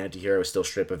rarely an anti-hero, is still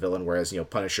straight up a villain, whereas,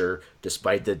 Punisher,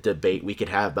 despite the debate we could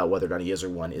have about whether or not he is or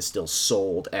one, is still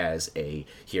sold as a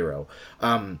hero.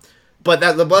 But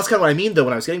that's kind of what I mean, though,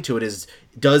 when I was getting to it, is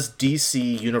does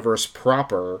DC Universe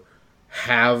proper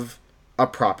have a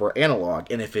proper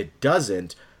analog? And if it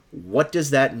doesn't, what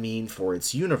does that mean for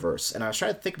its universe? And I was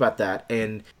trying to think about that,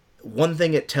 and one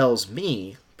thing it tells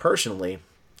me, personally,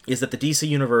 is that the DC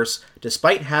Universe,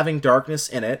 despite having darkness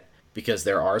in it, because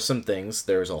there are some things,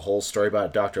 there's a whole story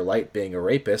about Dr. Light being a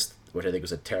rapist, which I think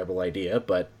was a terrible idea,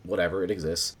 but whatever, it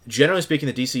exists. Generally speaking,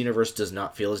 the DC Universe does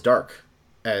not feel as dark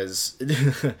as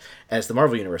as the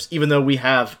Marvel Universe, even though we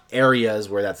have areas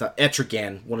where that's not.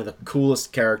 Etrigan, one of the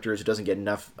coolest characters who doesn't get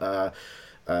enough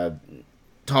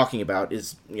talking about,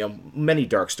 is many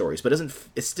dark stories, but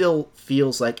it still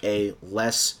feels like a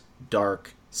less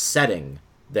dark setting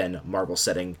than Marvel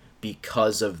setting,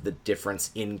 because of the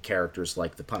difference in characters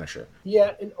like the Punisher.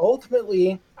 Yeah, and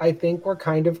ultimately, I think we're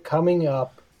kind of coming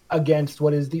up against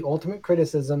what is the ultimate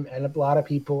criticism, and a lot of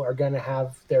people are going to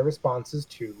have their responses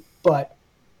to. But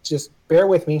just bear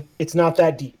with me, it's not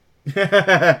that deep.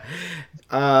 There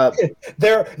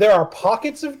are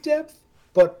pockets of depth,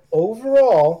 but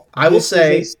overall, I will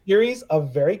say is a series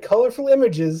of very colorful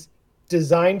images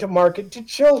designed to market to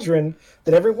children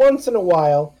that every once in a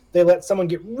while they let someone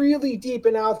get really deep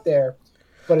and out there,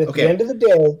 but at the end of the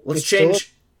day, let's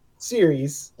change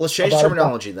series. Let's change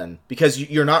terminology then, because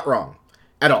you're not wrong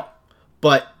at all.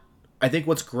 But I think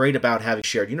what's great about having a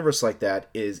shared universe like that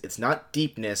is it's not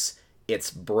deepness, it's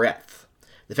breadth.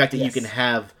 The fact that you can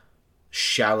have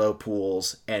shallow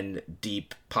pools and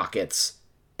deep pockets,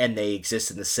 and they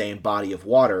exist in the same body of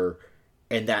water,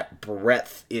 and that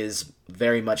breadth is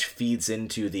very much feeds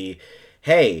into the,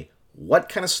 hey, what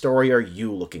kind of story are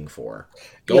you looking for?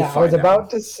 I was about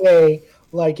to say,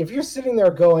 like, if you're sitting there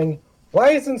going, why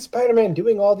isn't Spider-Man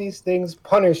doing all these things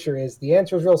Punisher is? The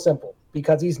answer is real simple.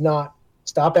 Because he's not.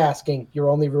 Stop asking. You're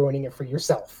only ruining it for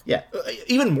yourself. Yeah.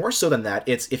 Even more so than that,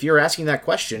 it's if you're asking that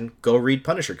question, go read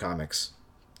Punisher comics.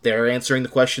 They're answering the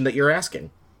question that you're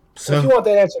asking. So, if you want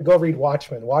that answer, go read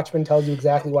Watchmen. Watchmen tells you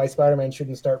exactly why Spider-Man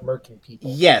shouldn't start murking people.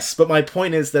 Yes, but my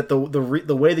point is that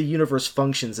the way the universe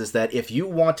functions is that if you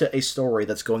want a story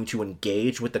that's going to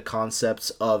engage with the concepts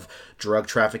of drug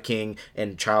trafficking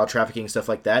and child trafficking, stuff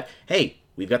like that, hey,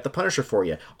 we've got the Punisher for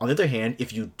you. On the other hand,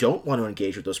 if you don't want to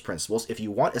engage with those principles, if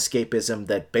you want escapism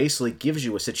that basically gives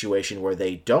you a situation where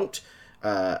they don't,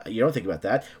 you don't think about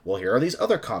that, well, here are these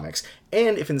other comics.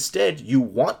 And if instead you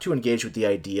want to engage with the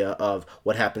idea of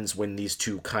what happens when these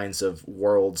two kinds of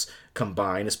worlds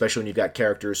combine, especially when you've got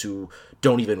characters who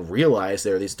don't even realize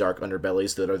there are these dark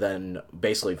underbellies that are then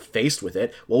basically faced with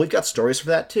it, well, we've got stories for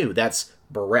that too. That's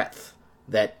breadth.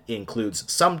 That includes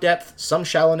some depth, some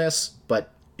shallowness,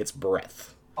 but it's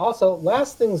breadth. Also,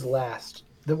 last things last,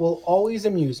 that will always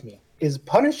amuse me is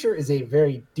Punisher is a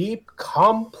very deep,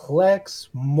 complex,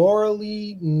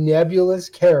 morally nebulous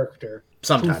character.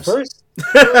 Sometimes.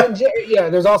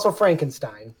 There's also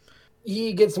Frankenstein.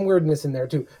 He gets some weirdness in there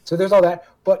too. So there's all that.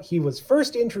 But he was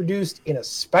first introduced in a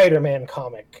Spider-Man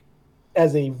comic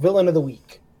as a villain of the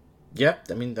week. Yeah,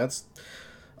 I mean, that's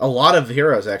a lot of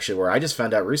heroes, actually, where I just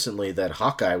found out recently that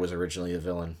Hawkeye was originally a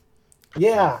villain.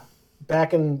 Yeah,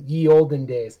 back in ye olden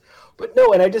days. But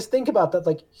no, and I just think about that,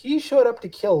 like, he showed up to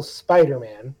kill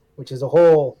Spider-Man, which is a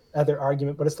whole other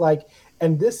argument, but it's like,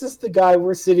 and this is the guy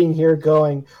we're sitting here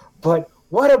going, but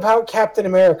what about Captain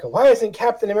America? Why isn't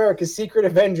Captain America's Secret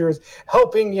Avengers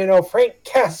helping, Frank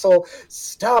Castle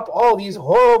stop all these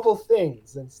horrible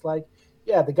things? And it's like,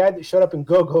 yeah, the guy that showed up in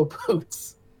go-go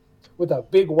boots with a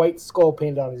big white skull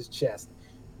painted on his chest.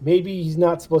 Maybe he's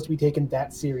not supposed to be taken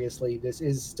that seriously. This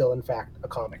is still, in fact, a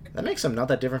comic. That makes him not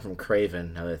that different from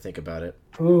Kraven, now that I think about it.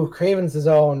 Ooh, Kraven's his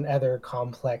own other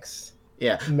complex.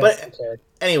 Yeah, but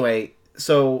anyway,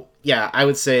 so, yeah, I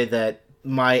would say that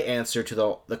my answer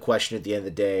to the question at the end of the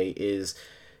day is,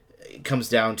 it comes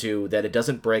down to that it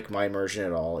doesn't break my immersion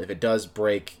at all. If it does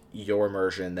break your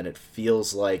immersion, then it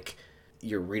feels like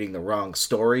you're reading the wrong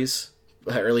stories.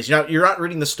 Or at least you're not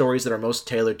reading the stories that are most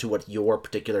tailored to what your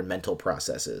particular mental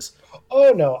process is.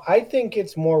 Oh no, I think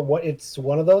it's more it's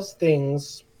one of those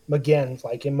things again,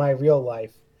 like in my real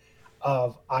life,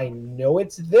 of I know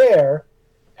it's there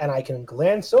and I can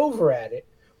glance over at it,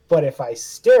 but if I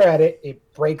stare at it,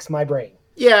 it breaks my brain.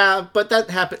 Yeah, but that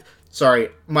happened. Sorry,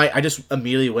 I just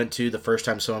immediately went to the first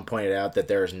time someone pointed out that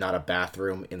there is not a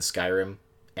bathroom in Skyrim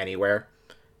anywhere.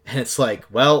 And it's like,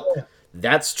 well,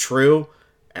 that's true,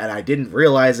 and I didn't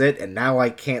realize it, and now I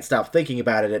can't stop thinking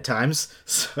about it at times.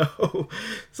 So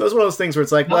it's one of those things where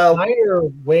it's like, well... Mine are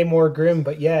way more grim,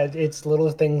 but yeah, it's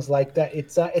little things like that.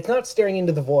 It's not staring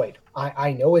into the void.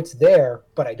 I know it's there,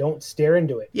 but I don't stare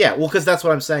into it. Yeah, well, because that's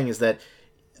what I'm saying, is that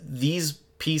these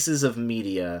pieces of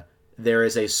media, there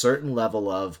is a certain level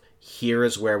of, here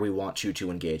is where we want you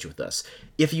to engage with us.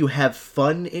 If you have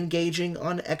fun engaging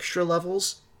on extra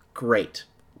levels, great.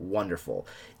 Wonderful.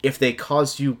 If they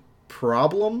cause you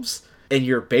problems, and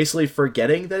you're basically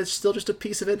forgetting that it's still just a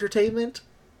piece of entertainment,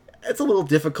 it's a little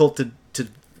difficult to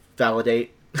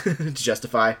validate, to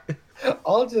justify.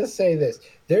 I'll just say this.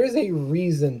 There's a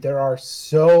reason there are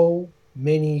so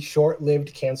many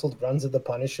short-lived canceled runs of The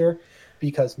Punisher,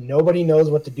 because nobody knows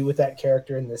what to do with that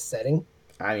character in this setting.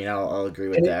 I mean, I'll agree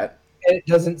with that. And it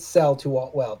doesn't sell too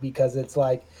well, because it's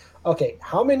like, okay,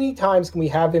 how many times can we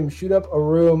have him shoot up a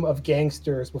room of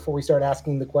gangsters before we start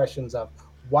asking the questions of,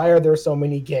 why are there so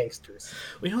many gangsters?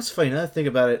 Well, you know what's funny? Another thing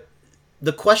about it,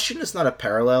 the question is not a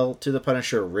parallel to the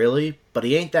Punisher, really, but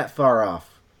he ain't that far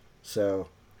off. So...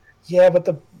 Yeah, but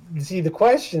the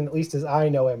question, at least as I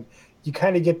know him, you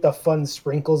kind of get the fun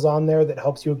sprinkles on there that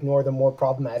helps you ignore the more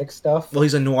problematic stuff. Well,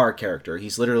 he's a noir character.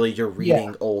 He's literally, you're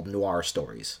reading old noir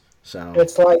stories. So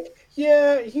it's like,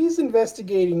 yeah, he's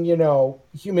investigating,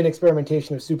 human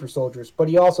experimentation of super soldiers, but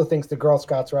he also thinks the Girl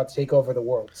Scouts are out to take over the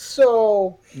world.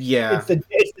 So yeah, it's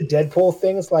the Deadpool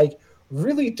thing. It's like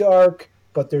really dark,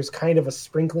 but there's kind of a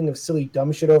sprinkling of silly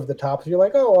dumb shit over the top. So you're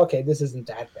like, oh, okay, this isn't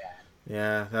that bad.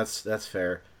 Yeah, that's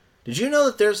fair. Did you know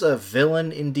that there's a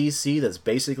villain in DC that's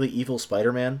basically evil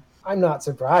Spider-Man? I'm not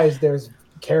surprised. There's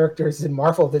characters in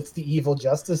Marvel that's the evil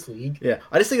Justice League. Yeah,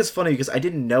 I just think it's funny because I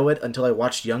didn't know it until I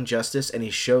watched Young Justice, and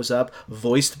he shows up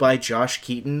voiced by Josh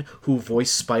Keaton, who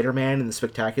voiced Spider-Man in the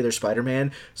Spectacular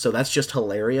Spider-Man, so that's just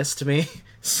hilarious to me.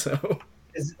 So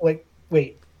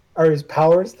wait, are his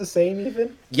powers the same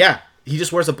even? Yeah, he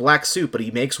just wears a black suit, but he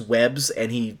makes webs,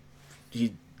 and he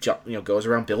goes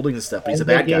around buildings and stuff, but he's a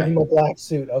bad guy. Gave him a black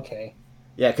suit, okay.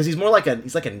 Yeah, because he's like a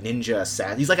ninja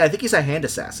assassin. I think he's a hand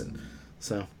assassin.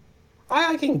 So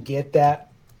I can get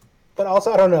that, but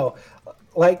also I don't know.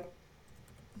 Like,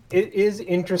 it is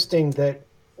interesting that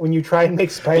when you try and make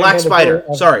Spider-Man Black Spider.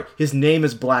 Sorry, his name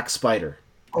is Black Spider.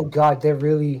 Oh God, they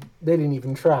didn't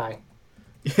even try.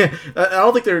 Yeah, I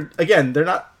don't think they're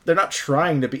not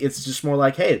trying to be. It's just more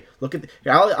like, hey, look at.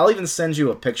 I'll even send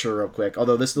you a picture real quick.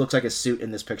 Although this looks like his suit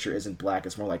in this picture isn't black;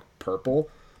 it's more like purple.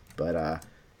 But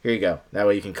here you go. That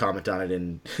way you can comment on it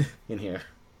in here.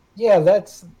 Yeah,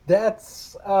 that's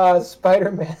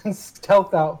Spider-Man's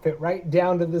stealth outfit, right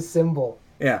down to the symbol.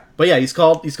 Yeah, but yeah, he's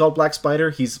called Black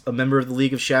Spider. He's a member of the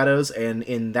League of Shadows, and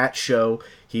in that show,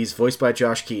 he's voiced by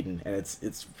Josh Keaton, and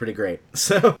it's pretty great.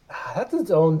 So that's its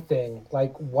own thing.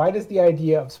 Like, why does the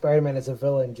idea of Spider-Man as a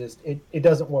villain it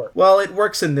doesn't work? Well, it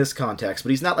works in this context, but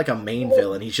he's not like a main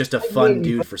villain. He's just a fun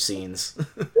dude for scenes.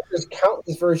 There's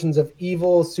countless versions of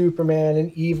evil Superman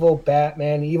and evil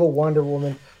Batman, evil Wonder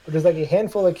Woman, but there's like a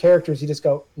handful of characters you just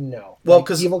go, no. Well,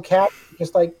 because Evil Cap,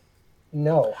 just like,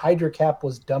 no. Hydra Cap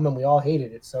was dumb and we all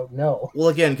hated it, so no. Well,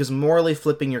 again, because morally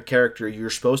flipping your character, you're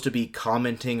supposed to be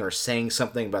commenting or saying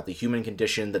something about the human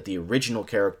condition that the original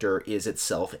character is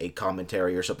itself a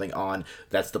commentary or something on.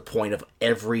 That's the point of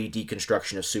every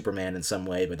deconstruction of Superman in some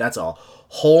way, but that's a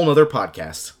whole nother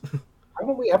podcast.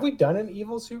 Have we done an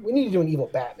evil Superman? We need to do an evil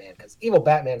Batman, because evil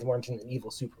Batman's more interesting than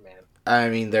evil Superman. I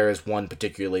mean, there is one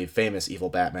particularly famous evil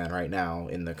Batman right now,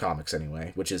 in the comics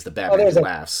anyway, which is the Batman who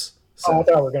laughs. So. I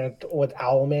thought we were going to with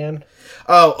Owlman.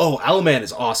 Oh, Owlman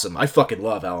is awesome. I fucking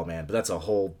love Owlman, but that's a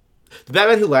whole... The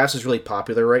Batman Who Laughs is really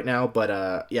popular right now,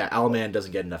 but yeah, Owlman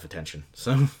doesn't get enough attention.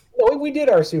 So we did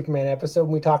our Superman episode,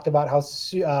 and we talked about how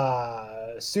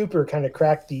Super kind of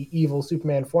cracked the evil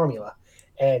Superman formula,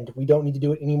 and we don't need to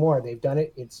do it anymore. They've done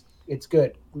it. It's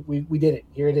good. We did it.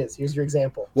 Here it is. Here's your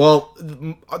example. Well,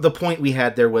 the point we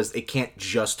had there was it can't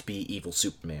just be evil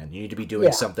Superman. You need to be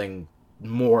doing something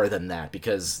more than that,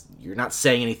 because you're not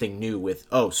saying anything new with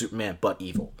Superman but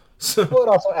evil. So, well, it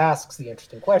also asks the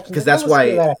interesting questions. Because that's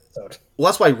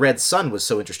why Red Sun was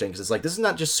so interesting, because it's like, this is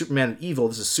not just Superman evil,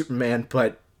 this is Superman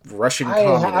but Russian I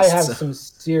communists. have some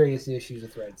serious issues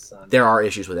with Red Sun. There are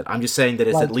issues with it. I'm just saying that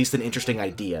it's at least an interesting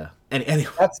idea. And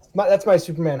anyway, that's my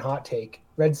Superman hot take.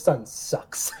 Red Sun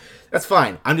sucks. That's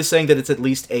fine. I'm just saying that it's at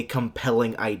least a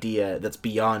compelling idea that's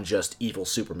beyond just evil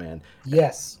Superman.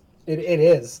 Yes, it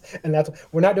is. And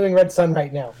we're not doing Red Sun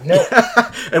right now. No.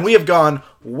 And we have gone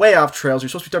way off trails. You're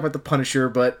supposed to be talking about the Punisher,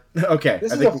 but okay.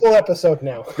 This is a full episode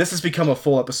now. This has become a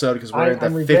full episode because we're at the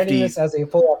 50. I'm rebranding this as a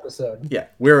full episode. Yeah,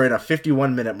 we're in a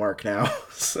 51-minute mark now.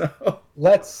 So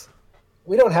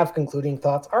we don't have concluding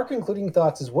thoughts. Our concluding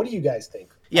thoughts is, what do you guys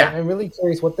think? Yeah. I'm really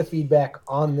curious what the feedback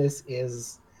on this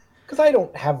is, because I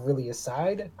don't have really a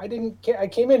side. I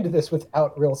came into this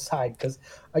without real side, because,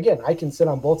 again, I can sit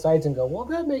on both sides and go, well,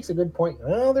 that makes a good point.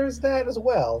 Well, there's that as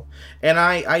well. And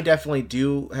I definitely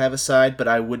do have a side, but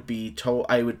I would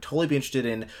totally be interested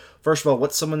in, first of all,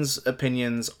 what someone's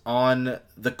opinions on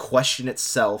the question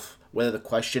itself, whether the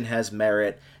question has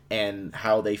merit, and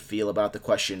how they feel about the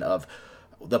question of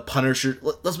the Punisher.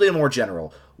 Let's be more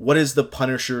general. What is the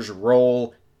Punisher's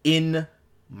role in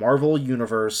Marvel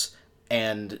Universe,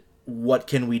 and what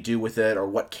can we do with it, or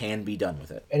what can be done with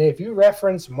it? And if you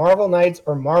reference Marvel Knights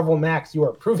or Marvel Max, you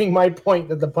are proving my point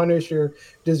that the Punisher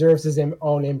deserves his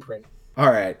own imprint.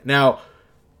 All right. Now,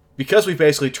 because we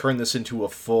basically turned this into a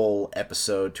full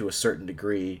episode to a certain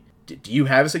degree, do you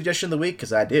have a suggestion of the week?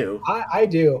 Because I do. I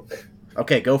do.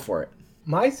 Okay, go for it.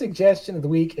 My suggestion of the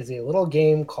week is a little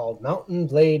game called Mount &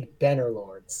 Blade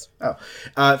Bannerlords.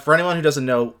 For anyone who doesn't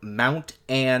know, Mount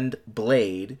and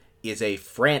Blade is a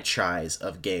franchise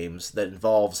of games that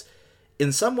involves,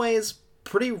 in some ways,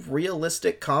 pretty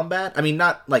realistic combat. I mean,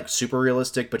 not like super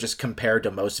realistic, but just compared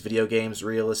to most video games,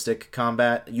 realistic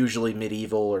combat, usually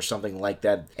medieval or something like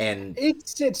that. And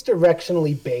it's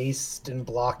directionally based, and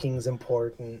blocking's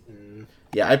important. And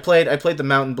yeah, I played the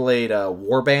Mount & Blade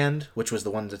Warband, which was the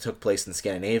one that took place in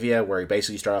Scandinavia, where you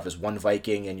basically start off as one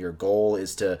Viking, and your goal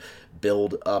is to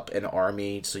build up an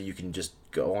army so you can just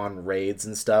go on raids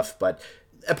and stuff. But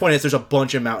the point is, there's a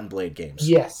bunch of Mount & Blade games.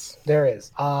 Yes, there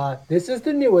is. This is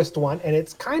the newest one, and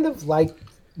it's kind of like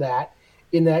that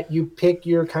in that you pick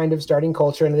your kind of starting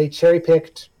culture, and they cherry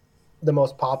picked the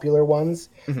most popular ones.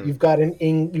 Mm-hmm.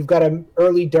 You've got an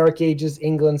early Dark Ages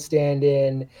England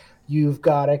stand-in. You've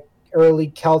got a early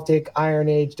Celtic Iron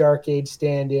Age Dark Age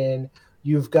stand-in.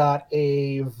 You've got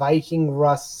a Viking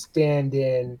Rust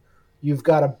stand-in. You've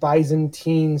got a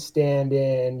Byzantine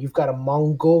stand-in. You've got a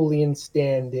Mongolian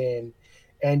stand-in.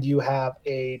 And you have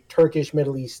a Turkish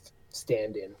Middle East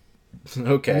stand-in.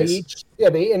 Okay.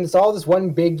 And it's all this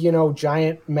one big,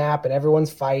 giant map, and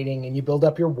everyone's fighting, and you build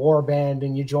up your war band,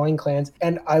 and you join clans.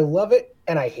 And I love it,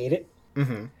 and I hate it.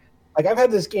 Mm-hmm. Like, I've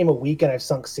had this game a week, and I've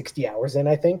sunk 60 hours in,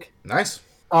 I think. Nice.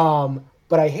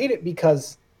 But I hate it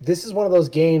because this is one of those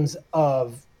games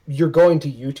of you're going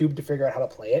to YouTube to figure out how to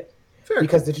play it. Fair.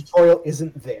 Because the tutorial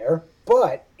isn't there.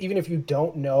 But even if you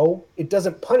don't know, it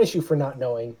doesn't punish you for not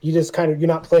knowing. You just you're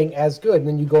not playing as good. And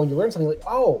then you go and you learn something like,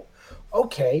 oh,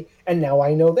 okay. And now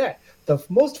I know that. The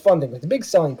most fun thing, the big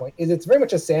selling point, is it's very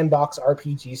much a sandbox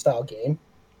RPG style game.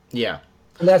 Yeah.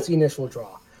 And that's the initial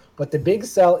draw. But the big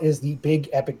sell is the big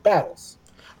epic battles.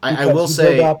 I will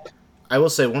say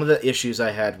one of the issues I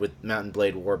had with Mount &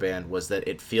 Blade Warband was that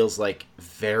it feels like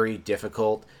very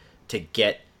difficult to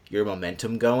get your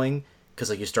momentum going.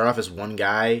 Because, you start off as one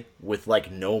guy with,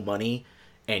 no money,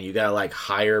 and you gotta,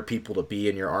 hire people to be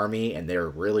in your army, and they're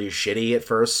really shitty at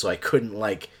first, so I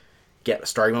couldn't, get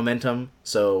starting momentum,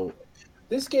 so...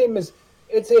 This game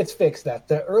it's fixed that.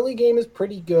 The early game is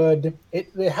pretty good.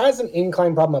 It has an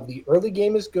incline problem of the early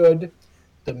game is good,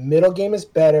 the middle game is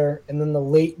better, and then the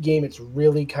late game it's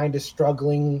really kind of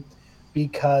struggling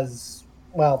because,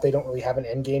 they don't really have an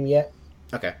end game yet.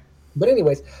 Okay. But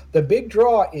anyways, the big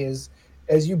draw is...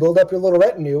 As you build up your little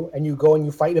retinue and you go and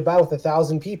you fight a battle with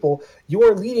 1,000 people, you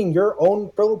are leading your own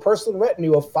little personal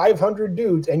retinue of 500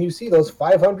 dudes, and you see those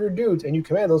 500 dudes, and you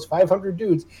command those 500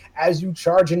 dudes as you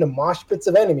charge into mosh pits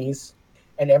of enemies,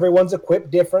 and everyone's equipped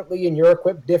differently, and you're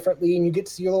equipped differently, and you get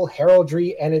to see a little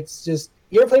heraldry, and it's just...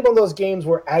 You ever played one of those games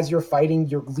where as you're fighting,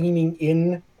 you're leaning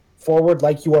in forward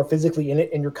like you are physically in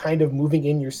it, and you're kind of moving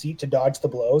in your seat to dodge the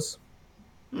blows?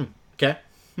 Okay.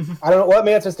 I don't know. Well,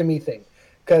 maybe that's just a me thing,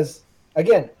 because...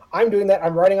 Again, I'm doing that.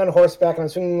 I'm riding on horseback and I'm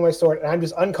swinging my sword, and I'm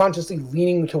just unconsciously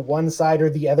leaning to one side or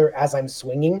the other as I'm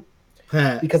swinging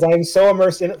because I'm so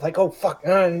immersed in it. Like, oh, fuck.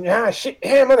 Shit.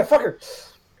 Hey, motherfucker.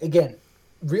 Again,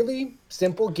 really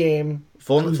simple game.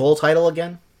 Full title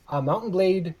again? Mount &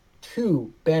 Blade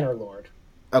 2 Bannerlord.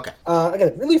 Okay.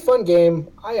 Again, really fun game.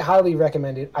 I highly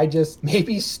recommend it. I just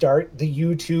maybe start the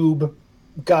YouTube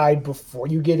guide before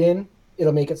you get in.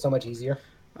 It'll make it so much easier.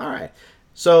 All right.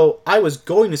 So, I was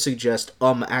going to suggest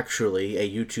actually a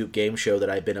YouTube game show that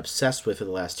I've been obsessed with for the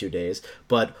last 2 days,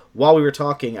 but while we were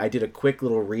talking, I did a quick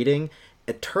little reading.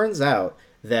 It turns out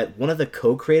that one of the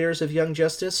co-creators of Young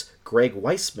Justice, Greg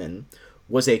Weisman,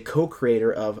 was a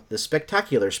co-creator of the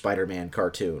Spectacular Spider-Man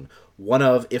cartoon, one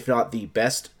of, if not the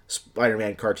best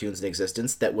Spider-Man cartoons in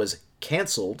existence, that was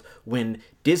canceled when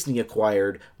Disney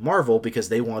acquired Marvel because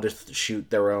they wanted to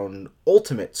shoot their own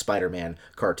Ultimate Spider-Man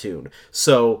cartoon.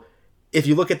 So, if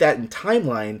you look at that in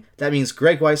timeline, that means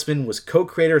Greg Weisman was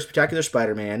co-creator of Spectacular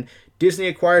Spider-Man, Disney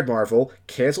acquired Marvel,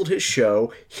 canceled his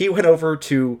show, he went over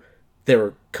to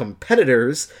their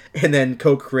competitors, and then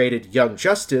co-created Young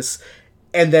Justice,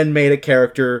 and then made a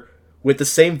character with the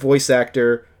same voice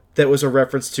actor that was a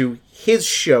reference to his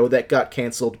show that got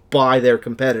canceled by their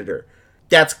competitor.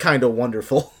 That's kind of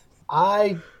wonderful.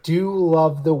 I do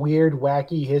love the weird,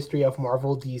 wacky history of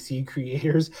Marvel DC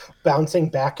creators bouncing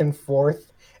back and forth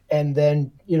and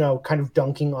then, kind of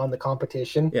dunking on the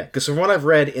competition. Yeah, because from what I've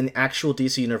read, in the actual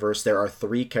DC universe, there are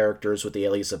 3 characters with the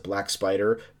alias of Black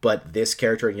Spider, but this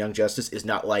character in Young Justice is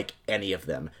not like any of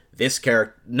them.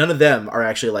 None of them are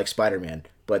actually like Spider-Man,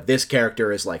 but this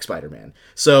character is like Spider-Man.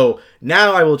 So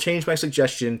now I will change my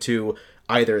suggestion to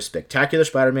either Spectacular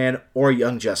Spider-Man or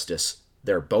Young Justice.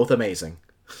 They're both amazing.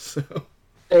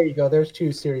 There you go. There's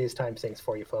 2 serious time sinks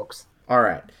for you folks. All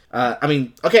right.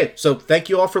 Okay, so thank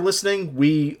you all for listening.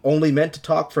 We only meant to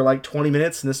talk for like 20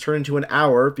 minutes, and this turned into an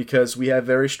hour because we have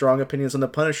very strong opinions on the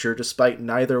Punisher, despite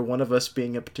neither one of us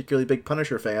being a particularly big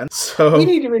Punisher fan. So we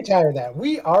need to retire that.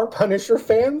 We are Punisher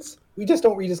fans. We just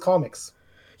don't read his comics.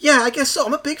 Yeah, I guess so.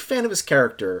 I'm a big fan of his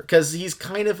character, because he's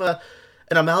kind of an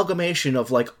amalgamation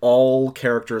of like all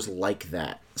characters like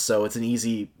that. So it's an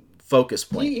easy focus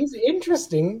point. He's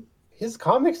interesting. His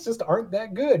comics just aren't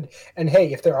that good. And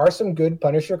hey, if there are some good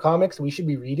Punisher comics we should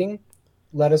be reading,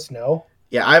 let us know.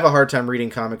 Yeah, I have a hard time reading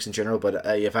comics in general, but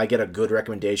if I get a good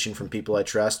recommendation from people I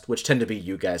trust, which tend to be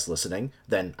you guys listening,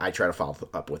 then I try to follow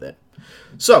up with it.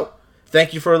 So,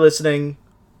 thank you for listening.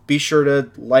 Be sure to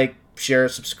like, share,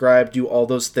 subscribe, do all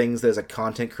those things that as a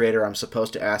content creator I'm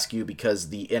supposed to ask you, because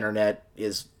the internet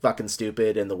is fucking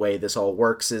stupid and the way this all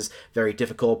works is very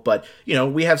difficult. But,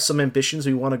 we have some ambitions,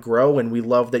 we want to grow, and we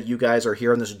love that you guys are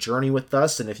here on this journey with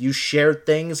us. And if you share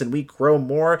things and we grow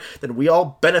more, then we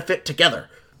all benefit together.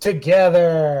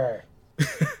 Together!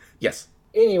 Yes.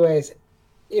 Anyways,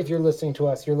 if you're listening to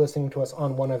us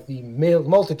on one of the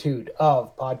multitude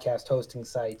of podcast hosting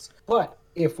sites. But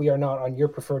if we are not on your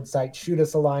preferred site, shoot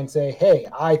us a line, say, hey,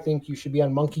 I think you should be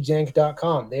on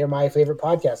monkeyjank.com. They are my favorite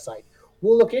podcast site.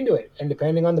 We'll look into it, and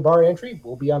depending on the bar entry,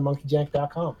 we'll be on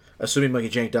monkeyjank.com. Assuming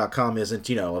monkeyjank.com isn't,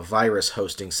 a virus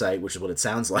hosting site, which is what it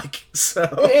sounds like. So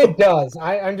it does.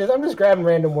 I'm just grabbing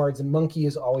random words, and monkey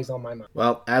is always on my mind.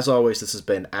 Well, as always, this has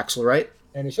been Axel Wright.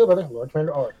 And his show brother, Lord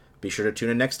Commander Ulrich. Be sure to tune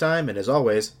in next time, and as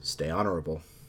always, stay honorable.